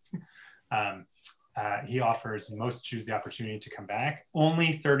return. He offers most Jews the opportunity to come back.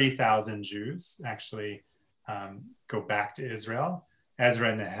 Only 30,000 Jews actually go back to Israel. Ezra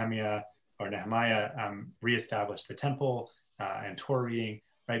and Nehemiah reestablished the temple and Torah reading,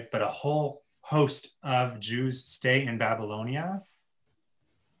 right? But a whole host of Jews stay in Babylonia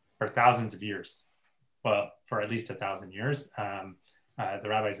for thousands of years. Well, for at least 1,000 years. The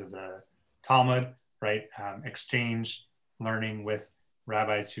rabbis of the Talmud, right, exchange learning with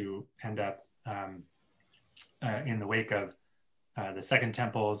rabbis who end up in the wake of the Second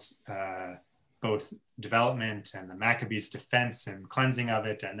Temple's both development and the Maccabees' defense and cleansing of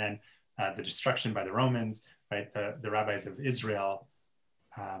it, and then the destruction by the Romans, right? The rabbis of Israel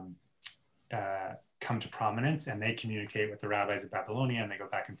come to prominence, and they communicate with the rabbis of Babylonia, and they go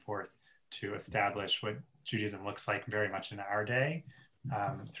back and forth to establish what Judaism looks like very much in our day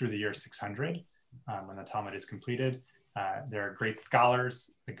through the year 600 when the Talmud is completed. There are great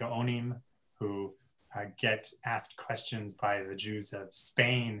scholars, the Gaonim, who get asked questions by the Jews of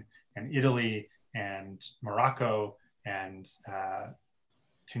Spain and Italy and Morocco and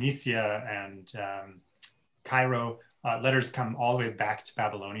Tunisia and Cairo. Letters come all the way back to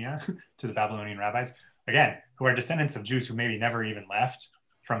Babylonia, to the Babylonian rabbis, again, who are descendants of Jews who maybe never even left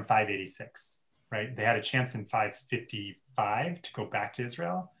from 586, right? They had a chance in 555 to go back to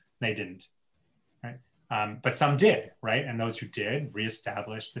Israel. They didn't, right? But some did, right? And those who did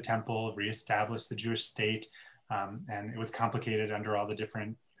reestablished the temple, reestablished the Jewish state. And it was complicated under all the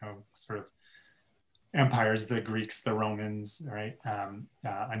different, sort of empires, the Greeks, the Romans, right?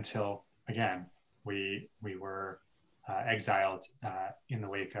 Until, again, we were exiled in the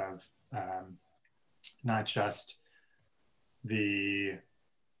wake of not just the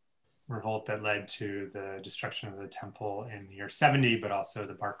revolt that led to the destruction of the temple in the year 70, but also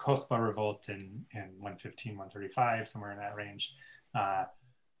the Bar Kokhba revolt in 115, 135, somewhere in that range.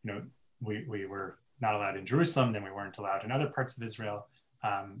 We were not allowed in Jerusalem, then we weren't allowed in other parts of Israel.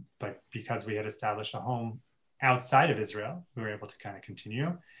 But because we had established a home outside of Israel, we were able to kind of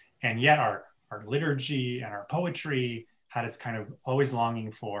continue. And yet our liturgy and our poetry had us kind of always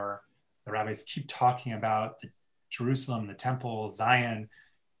longing for, the rabbis keep talking about Jerusalem, the temple, Zion,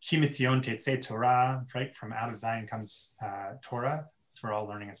 Ki mitzion tetzeh Torah, right? From out of Zion comes Torah. That's where all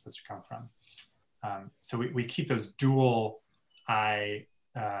learning is supposed to come from. So we keep those dual eye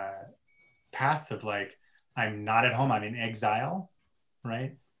paths of like, I'm not at home, I'm in exile,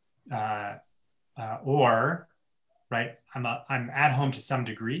 right? Or, right, I'm at home to some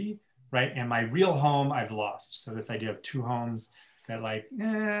degree, right? And my real home I've lost. So this idea of two homes that like,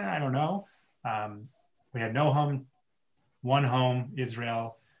 I don't know. We had no home, one home,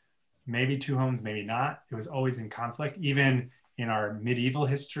 Israel, maybe two homes, maybe not. It was always in conflict. Even in our medieval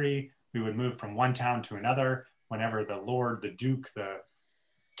history, we would move from one town to another whenever the Lord, the Duke, the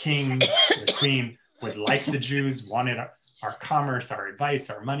King, the Queen would like the Jews, wanted our commerce, our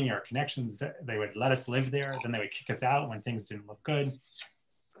advice, our money, our connections. They would let us live there. Then they would kick us out when things didn't look good.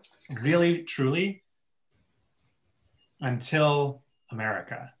 Really, truly, until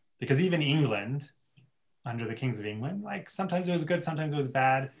America. Because even England, under the kings of England, like sometimes it was good, sometimes it was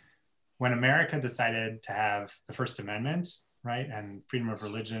bad. When America decided to have the First Amendment, right, and freedom of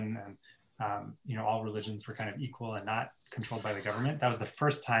religion, and all religions were kind of equal and not controlled by the government, that was the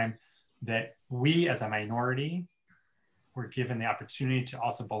first time that we as a minority were given the opportunity to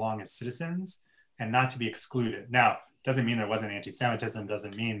also belong as citizens and not to be excluded. Now, doesn't mean there wasn't anti-Semitism,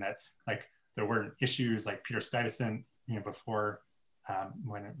 doesn't mean that like there weren't issues like Peter Stuyvesant, before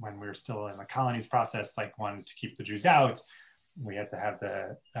when we were still in the colonies process, like wanted to keep the Jews out. We had to have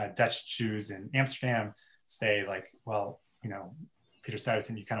the Dutch Jews in Amsterdam say like, well, Peter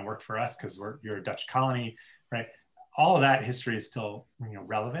Stuyvesant, you kind of work for us because you're a Dutch colony, right? All of that history is still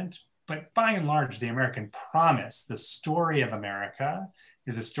relevant, but by and large, the American promise, the story of America,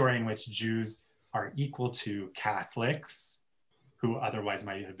 is a story in which Jews are equal to Catholics, who otherwise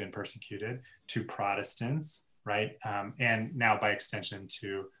might have been persecuted, to Protestants, right? And now by extension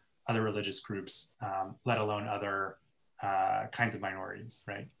to other religious groups, let alone other kinds of minorities,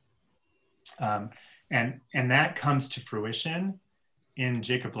 right? And that comes to fruition in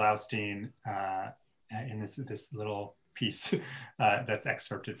Jacob Blaustein in this little piece that's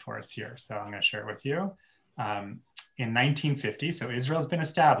excerpted for us here. So I'm going to share it with you. In 1950, so Israel's been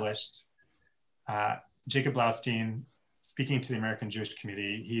established. Jacob Blaustein, speaking to the American Jewish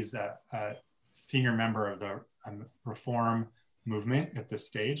Committee, he's a senior member of the Reform movement at this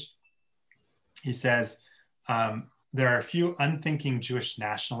stage. He says, there are a few unthinking Jewish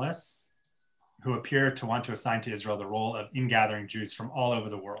nationalists who appear to want to assign to Israel the role of ingathering Jews from all over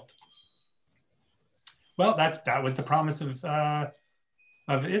the world. Well, that was the promise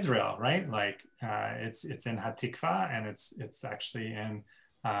of Israel, right? Like it's in Hatikva, and it's actually in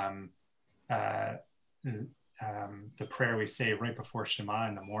the prayer we say right before Shema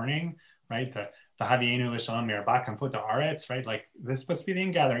in the morning, right? The Havienu l'shalom merba kamfot haaretz, right? Like this is supposed to be the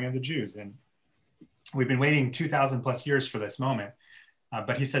ingathering of the Jews, and we've been waiting 2,000 plus years for this moment.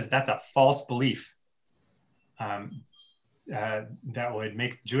 But he says that's a false belief that would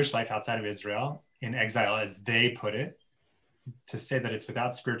make Jewish life outside of Israel in exile, as they put it, to say that it's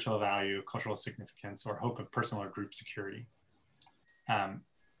without spiritual value, cultural significance, or hope of personal or group security.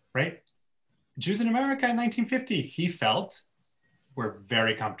 Right? Jews in America in 1950, he felt were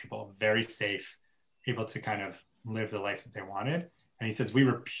very comfortable, very safe, able to kind of live the life that they wanted. And he says, we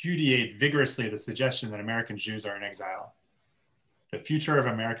repudiate vigorously the suggestion that American Jews are in exile. The future of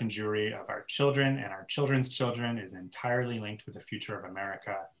American Jewry, of our children and our children's children, is entirely linked with the future of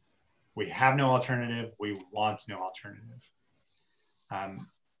America. We have no alternative. We want no alternative.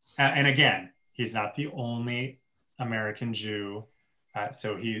 And again, he's not the only American Jew.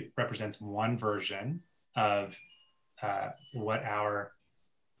 So he represents one version of what our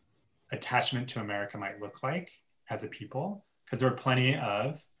attachment to America might look like as a people, because there were plenty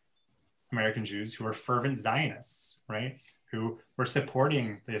of American Jews who were fervent Zionists, right? Who were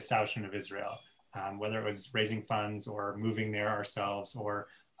supporting the establishment of Israel, whether it was raising funds or moving there ourselves or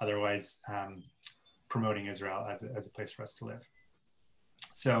otherwise promoting Israel as a place for us to live.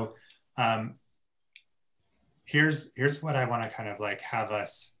 So here's what I want to kind of like have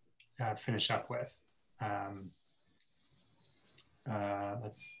us finish up with.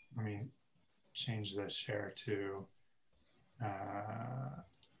 Let me change the share to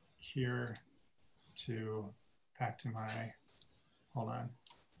here to back to my, hold on.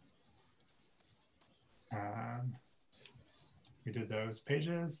 We did those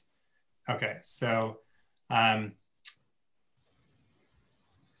pages. Okay, so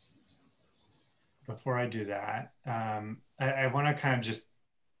before I do that, I want to kind of just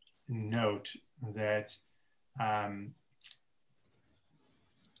note that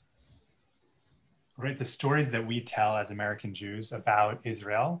right, the stories that we tell as American Jews about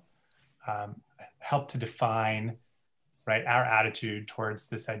Israel help to define, right, our attitude towards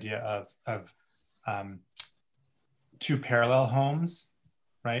this idea of two parallel homes,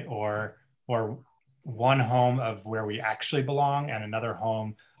 right, or one home of where we actually belong and another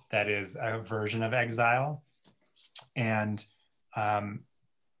home that is a version of exile, and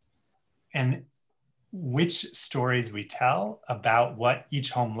which stories we tell about what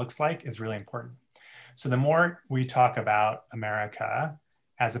each home looks like is really important. So the more we talk about America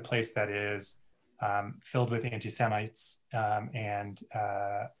as a place that is filled with anti-Semites and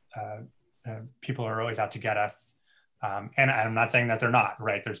people are always out to get us, and I'm not saying that they're not,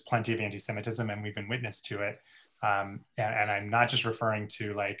 right? There's plenty of anti-Semitism and we've been witness to it. And I'm not just referring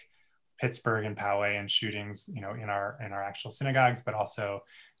to like Pittsburgh and Poway and shootings, you know, in our actual synagogues, but also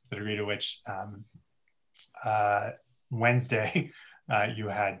the degree to which Wednesday, you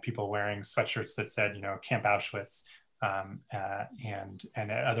had people wearing sweatshirts that said, you know, Camp Auschwitz, and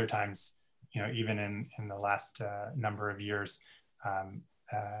at other times, you know, even in the last number of years,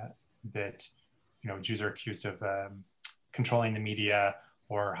 that, you know, Jews are accused of controlling the media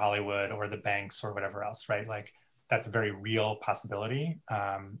or Hollywood or the banks or whatever else, right? Like that's a very real possibility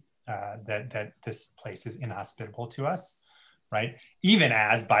that this place is inhospitable to us, right? Even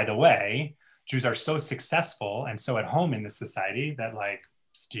as, by the way, Jews are so successful and so at home in this society that like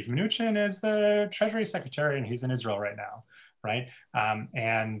Steve Mnuchin is the Treasury Secretary and he's in Israel right now, right?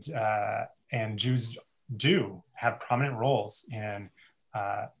 And Jews do have prominent roles in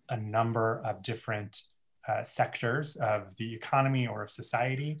a number of different sectors of the economy or of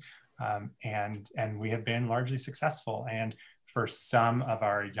society, and we have been largely successful. And for some of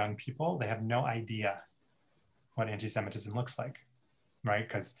our young people, they have no idea what anti-Semitism looks like, right?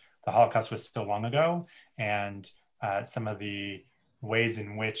 Because the Holocaust was so long ago, and some of the ways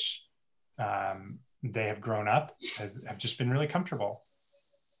in which they have grown up have just been really comfortable.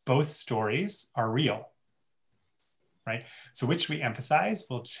 Both stories are real, right? So which we emphasize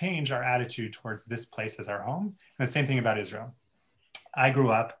will change our attitude towards this place as our home. And the same thing about Israel. I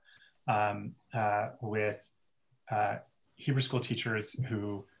grew up with Hebrew school teachers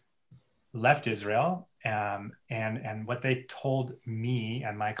who left Israel, and what they told me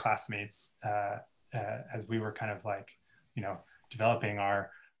and my classmates as we were kind of like, you know, developing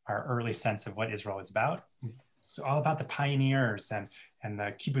our early sense of what Israel was about. It's all about the pioneers and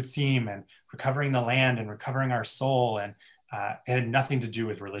the kibbutzim and recovering the land and recovering our soul, and it had nothing to do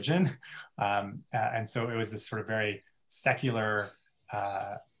with religion. And so it was this sort of very secular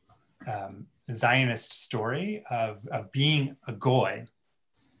Zionist story of being a goy,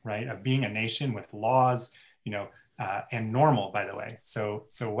 right? Of being a nation with laws, you know, and normal, by the way. So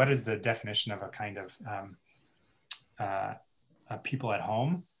what is the definition of a kind of a people at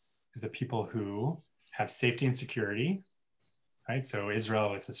home? Is a people who have safety and security, right? So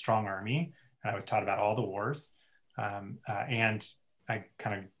Israel is a strong army, and I was taught about all the wars. And I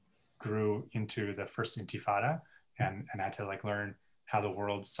kind of grew into the first Intifada and had to like learn how the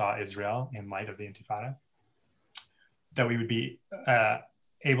world saw Israel in light of the Intifada. that we would be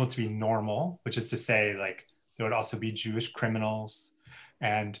able to be normal, which is to say, like, there would also be Jewish criminals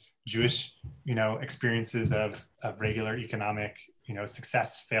and Jewish, experiences of regular economic,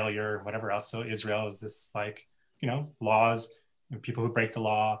 success, failure, whatever else. So Israel is this, like, laws and people who break the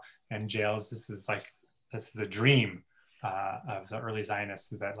law, and jails. This is a dream of the early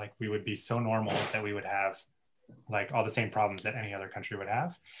Zionists, is that, like, we would be so normal that we would have, like, all the same problems that any other country would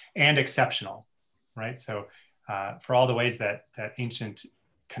have, and exceptional, right? So for all the ways that ancient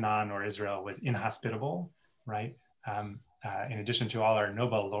Canaan or Israel was inhospitable, right? In addition to all our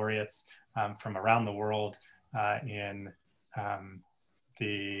Nobel laureates from around the world in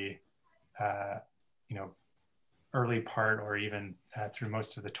the early part, or even through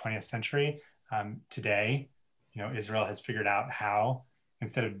most of the 20th century, today, Israel has figured out how,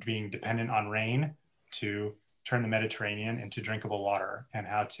 instead of being dependent on rain, to turn the Mediterranean into drinkable water, and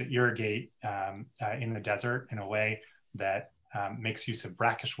how to irrigate in the desert in a way that makes use of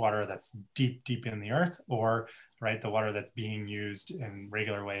brackish water that's deep, deep in the earth, or, right, the water that's being used in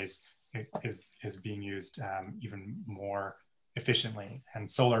regular ways is being used even more efficiently, and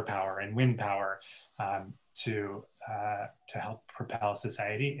solar power and wind power to help propel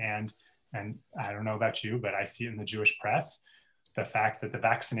society. And I don't know about you, but I see it in the Jewish press, the fact that the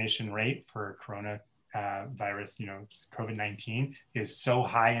vaccination rate for coronavirus, COVID-19, is so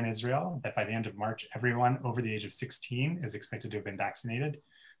high in Israel that by the end of March, everyone over the age of 16 is expected to have been vaccinated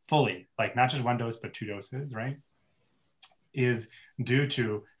fully, like not just one dose, but 2 doses, right? Is due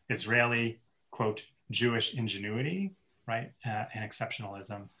to Israeli, quote, Jewish ingenuity, right? And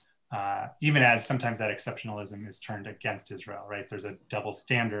exceptionalism. Even as sometimes that exceptionalism is turned against Israel, right? There's a double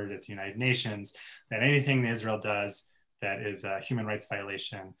standard at the United Nations that anything that Israel does that is a human rights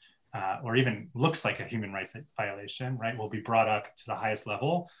violation, or even looks like a human rights violation, right, will be brought up to the highest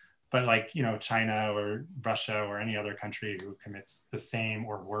level. But, like, China or Russia or any other country who commits the same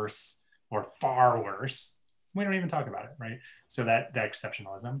or worse or far worse, we don't even talk about it, right? So that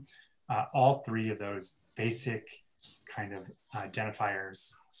exceptionalism, all 3 of those basic kind of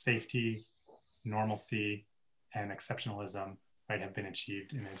identifiers, safety, normalcy, and exceptionalism, right, have been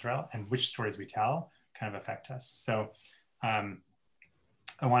achieved in Israel, and which stories we tell kind of affect us. So I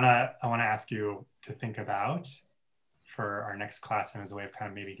want to ask you to think about, for our next class, and as a way of kind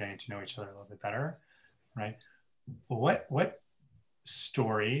of maybe getting to know each other a little bit better, right? What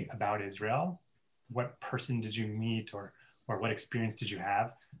story about Israel, what person did you meet, or what experience did you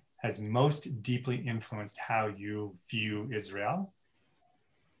have, has most deeply influenced how you view Israel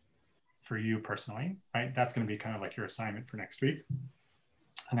for you personally, right? That's going to be kind of like your assignment for next week.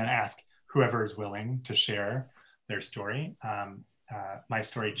 And then ask whoever is willing to share their story. My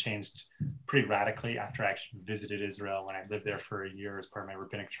story changed pretty radically after I actually visited Israel, when I lived there for a year as part of my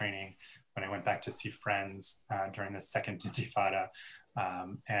rabbinic training, when I went back to see friends during the second Intifada,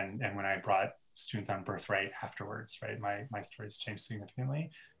 and when I brought students on birthright afterwards, right? My story's changed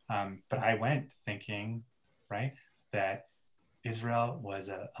significantly. But I went thinking, right, that Israel was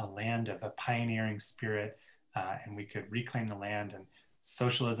a land of a pioneering spirit, and we could reclaim the land, and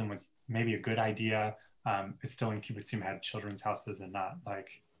socialism was maybe a good idea. It's still in kibbutzim had children's houses, and not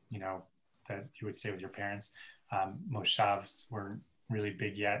like, that you would stay with your parents. Moshavs weren't really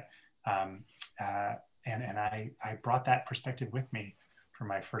big yet. And I brought that perspective with me for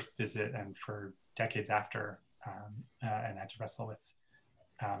my first visit and for decades after, and had to wrestle with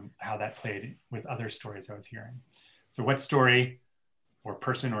how that played with other stories I was hearing. So what story or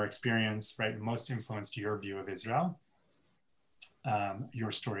person or experience, right, most influenced your view of Israel,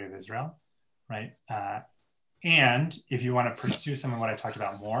 your story of Israel, right? And if you want to pursue some of what I talked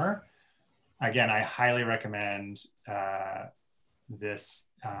about more, again, I highly recommend the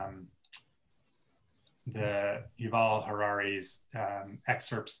Yuval Harari's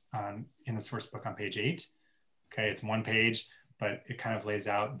excerpts in the source book on page 8. Okay, it's 1 page, but it kind of lays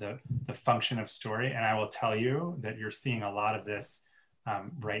out the function of story. And I will tell you that you're seeing a lot of this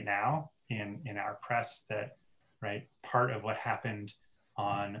right now in our press, that, right, part of what happened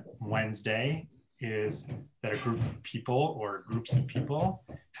on Wednesday is that a group of people or groups of people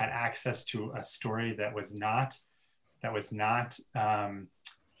had access to a story that was not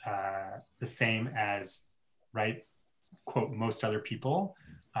the same as, right, quote, most other people.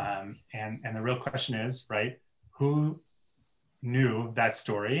 And the real question is, right, who knew that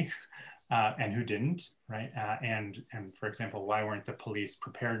story and who didn't, right? And for example, why weren't the police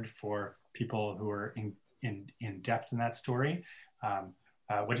prepared for people who were in depth in that story?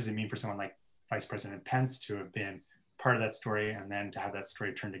 What does it mean for someone like Vice President Pence to have been part of that story and then to have that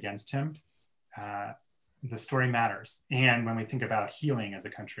story turned against him? The story matters. And when we think about healing as a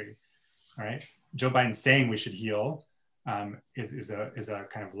country, all right, Joe Biden's saying we should heal, is a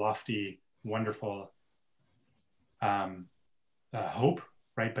kind of lofty, wonderful hope,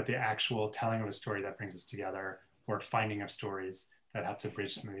 right? But the actual telling of a story that brings us together, or finding of stories that help to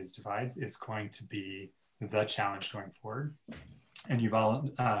bridge some of these divides, is going to be the challenge going forward. And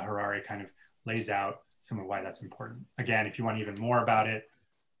Yuval Harari kind of lays out some of why that's important. Again, if you want even more about it,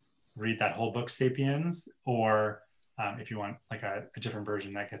 read that whole book, Sapiens, or if you want like a different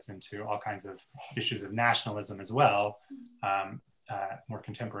version that gets into all kinds of issues of nationalism as well, more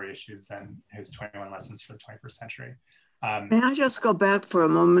contemporary issues than his 21 Lessons for the 21st Century. May I just go back for a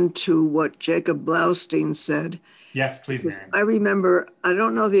moment to what Jacob Blaustein said? Yes, please, Miriam. I remember, I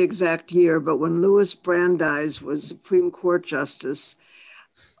don't know the exact year, but when Louis Brandeis was Supreme Court Justice,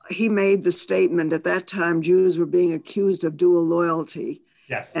 he made the statement, at that time, Jews were being accused of dual loyalty.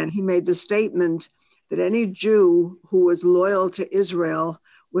 Yes. And he made the statement that any Jew who was loyal to Israel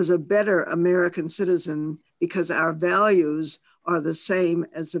was a better American citizen because our values are the same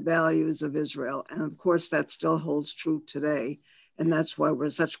as the values of Israel. And of course, that still holds true today. And that's why we're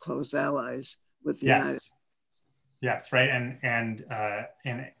such close allies with the United States. Yes, right. And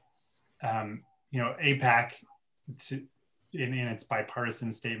you know, AIPAC, in its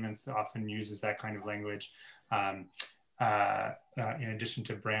bipartisan statements, often uses that kind of language. In addition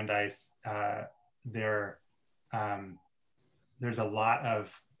to Brandeis, there's a lot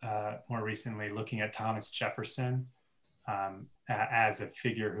of, more recently, looking at Thomas Jefferson as a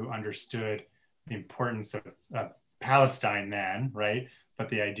figure who understood the importance of Palestine then, right? But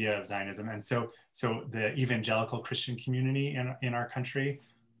the idea of Zionism. And so the evangelical Christian community in our country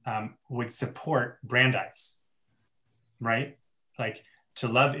would support Brandeis, right? Like, to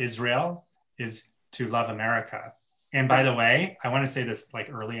love Israel is to love America. And by the way, I want to say this like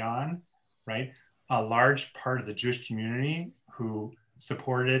early on, right? A large part of the Jewish community who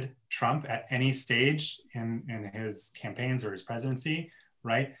supported Trump at any stage in his campaigns or his presidency,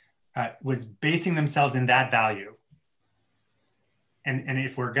 right, was basing themselves in that value. And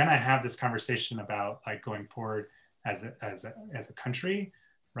if we're gonna have this conversation about like going forward as a country,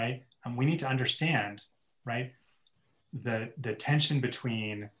 right, we need to understand, right, the tension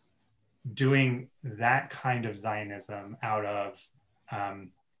between doing that kind of Zionism out of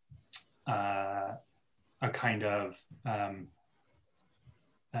a kind of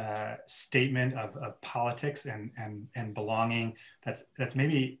statement of politics and belonging that's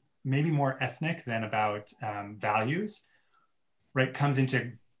maybe more ethnic than about values, right, comes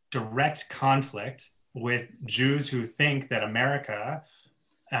into direct conflict with Jews who think that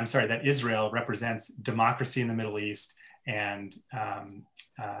that Israel represents democracy in the Middle East, and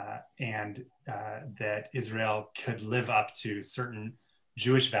that Israel could live up to certain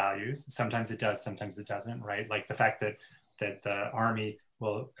Jewish values. Sometimes it does, sometimes it doesn't, right? Like the fact that the army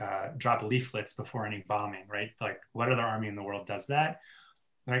will drop leaflets before any bombing, right? Like, what other army in the world does that,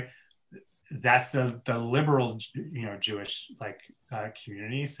 right? That's the liberal, Jewish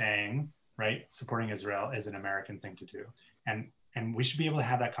community saying, right, supporting Israel is an American thing to do, and we should be able to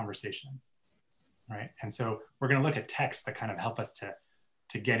have that conversation, right? And so we're going to look at texts that kind of help us to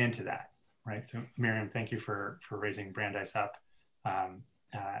get into that, right? So Miriam, thank you for raising Brandeis up, and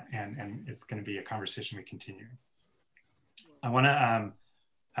it's going to be a conversation we continue. I want to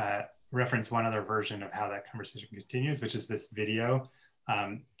reference one other version of how that conversation continues, which is this video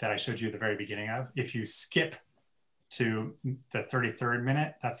that I showed you at the very beginning of. If you skip to the 33rd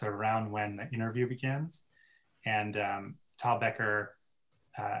minute, that's around when the interview begins. And Tal Becker,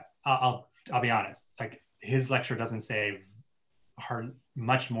 I'll be honest, like, his lecture doesn't say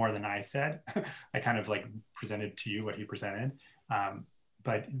much more than I said. I kind of like presented to you what he presented.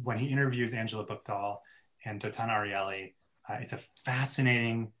 But when he interviews Angela Buchdahl and Dotan Ariely, it's a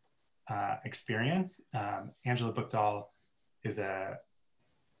fascinating experience. Angela Buchdahl is a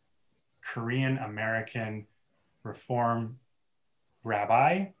Korean-American Reform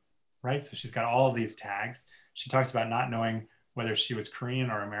rabbi, right? So she's got all of these tags. She talks about not knowing whether she was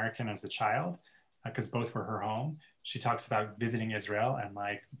Korean or American as a child, because both were her home. She talks about visiting Israel and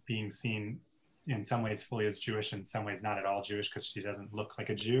like being seen in some ways fully as Jewish, in some ways not at all Jewish, because she doesn't look like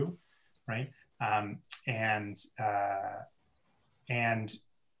a Jew, right? And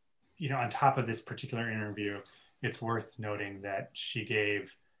on top of this particular interview, it's worth noting that she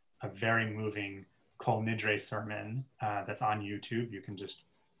gave a very moving Kol Nidre sermon that's on YouTube. You can just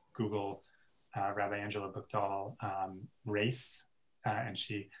Google Rabbi Angela Buchdahl race, and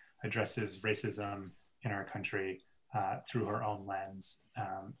she addresses racism in our country through her own lens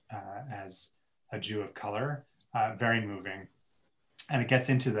as a Jew of color. Very moving, and it gets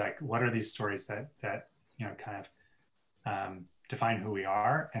into like, what are these stories that kind of define who we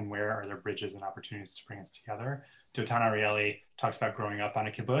are and where are there bridges and opportunities to bring us together. Dotan Ariely talks about growing up on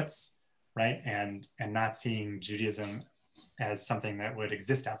a kibbutz, right? And not seeing Judaism as something that would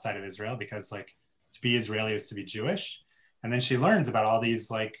exist outside of Israel, because like to be Israeli is to be Jewish. And then she learns about all these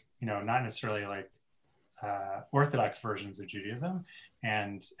like, you know, not necessarily like Orthodox versions of Judaism,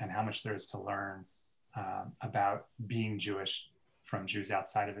 and how much there is to learn about being Jewish from Jews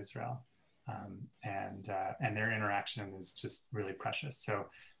outside of Israel. And their interaction is just really precious. So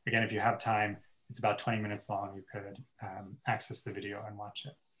again, if you have time, it's about 20 minutes long. You could access the video and watch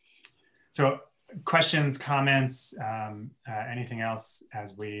it. So questions, comments, anything else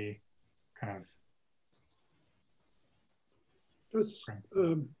as we kind of...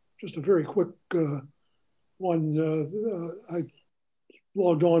 Just a very quick one. I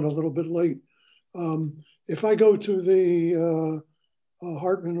logged on a little bit late. If I go to the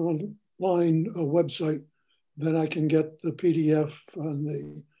Hartman Online website, then I can get the PDF on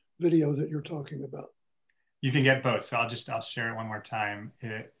the video that you're talking about. You can get both. So I'll share it one more time.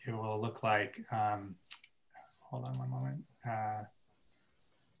 It will look like, hold on one moment.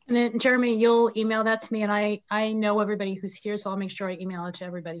 And then Jeremy, you'll email that to me, and I know everybody who's here, so I'll make sure I email it to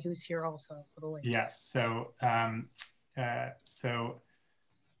everybody who's here also for the link. Yes. So so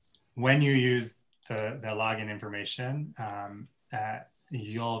when you use the login information,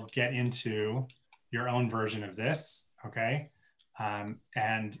 you'll get into your own version of this, okay?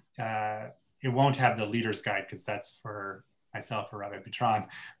 It won't have the leader's guide because that's for myself or Rabbi Petron,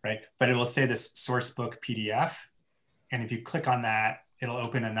 right? But it will say this source book PDF. And if you click on that, it'll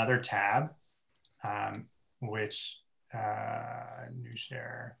open another tab, which, new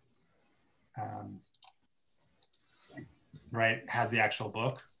share, right, has the actual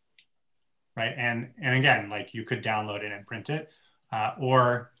book, right? And again, like you could download it and print it,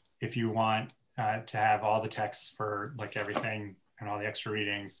 or if you want to have all the texts for like everything and all the extra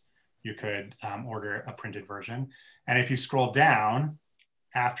readings, you could order a printed version. And if you scroll down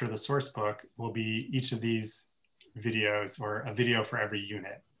after the source book will be each of these videos, or a video for every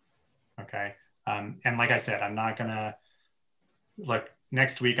unit, okay? And like I said, I'm not gonna, look,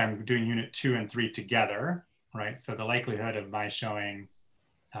 next week I'm doing unit 2 and 3 together, right? So the likelihood of my showing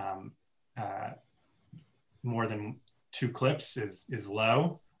more than 2 clips is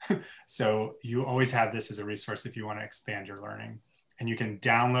low. So you always have this as a resource if you want to expand your learning. And you can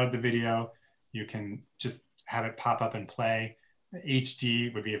download the video. You can just have it pop up and play.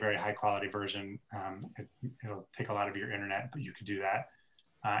 HD would be a very high quality version. It'll take a lot of your internet, but you could do that.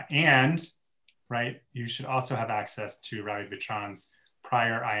 And right, you should also have access to Rabbi Petron's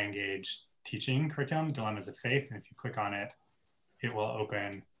prior iEngage teaching curriculum, Dilemmas of Faith. And if you click on it, it will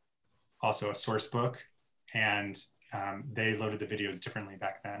open also a source book. And they loaded the videos differently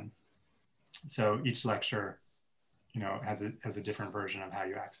back then. So each lecture, you know, has a different version of how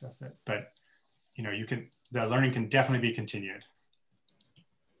you access it. But, you know, the learning can definitely be continued.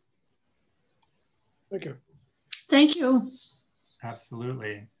 Thank you. Thank you.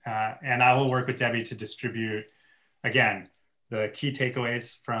 Absolutely. And I will work with Debbie to distribute, again, the key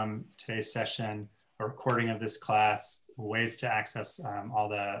takeaways from today's session, a recording of this class, ways to access all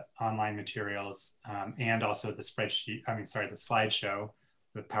the online materials, and also the spreadsheet, the slideshow,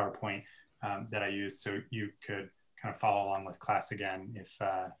 the PowerPoint that I used, so you could kind of follow along with class again if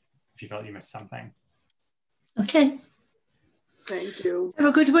you felt you missed something. Okay. Thank you. Have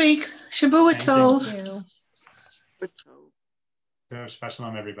a good week. Shabbat Tov. Thank you. So, Shabbat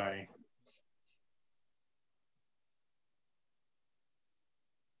Shalom, everybody.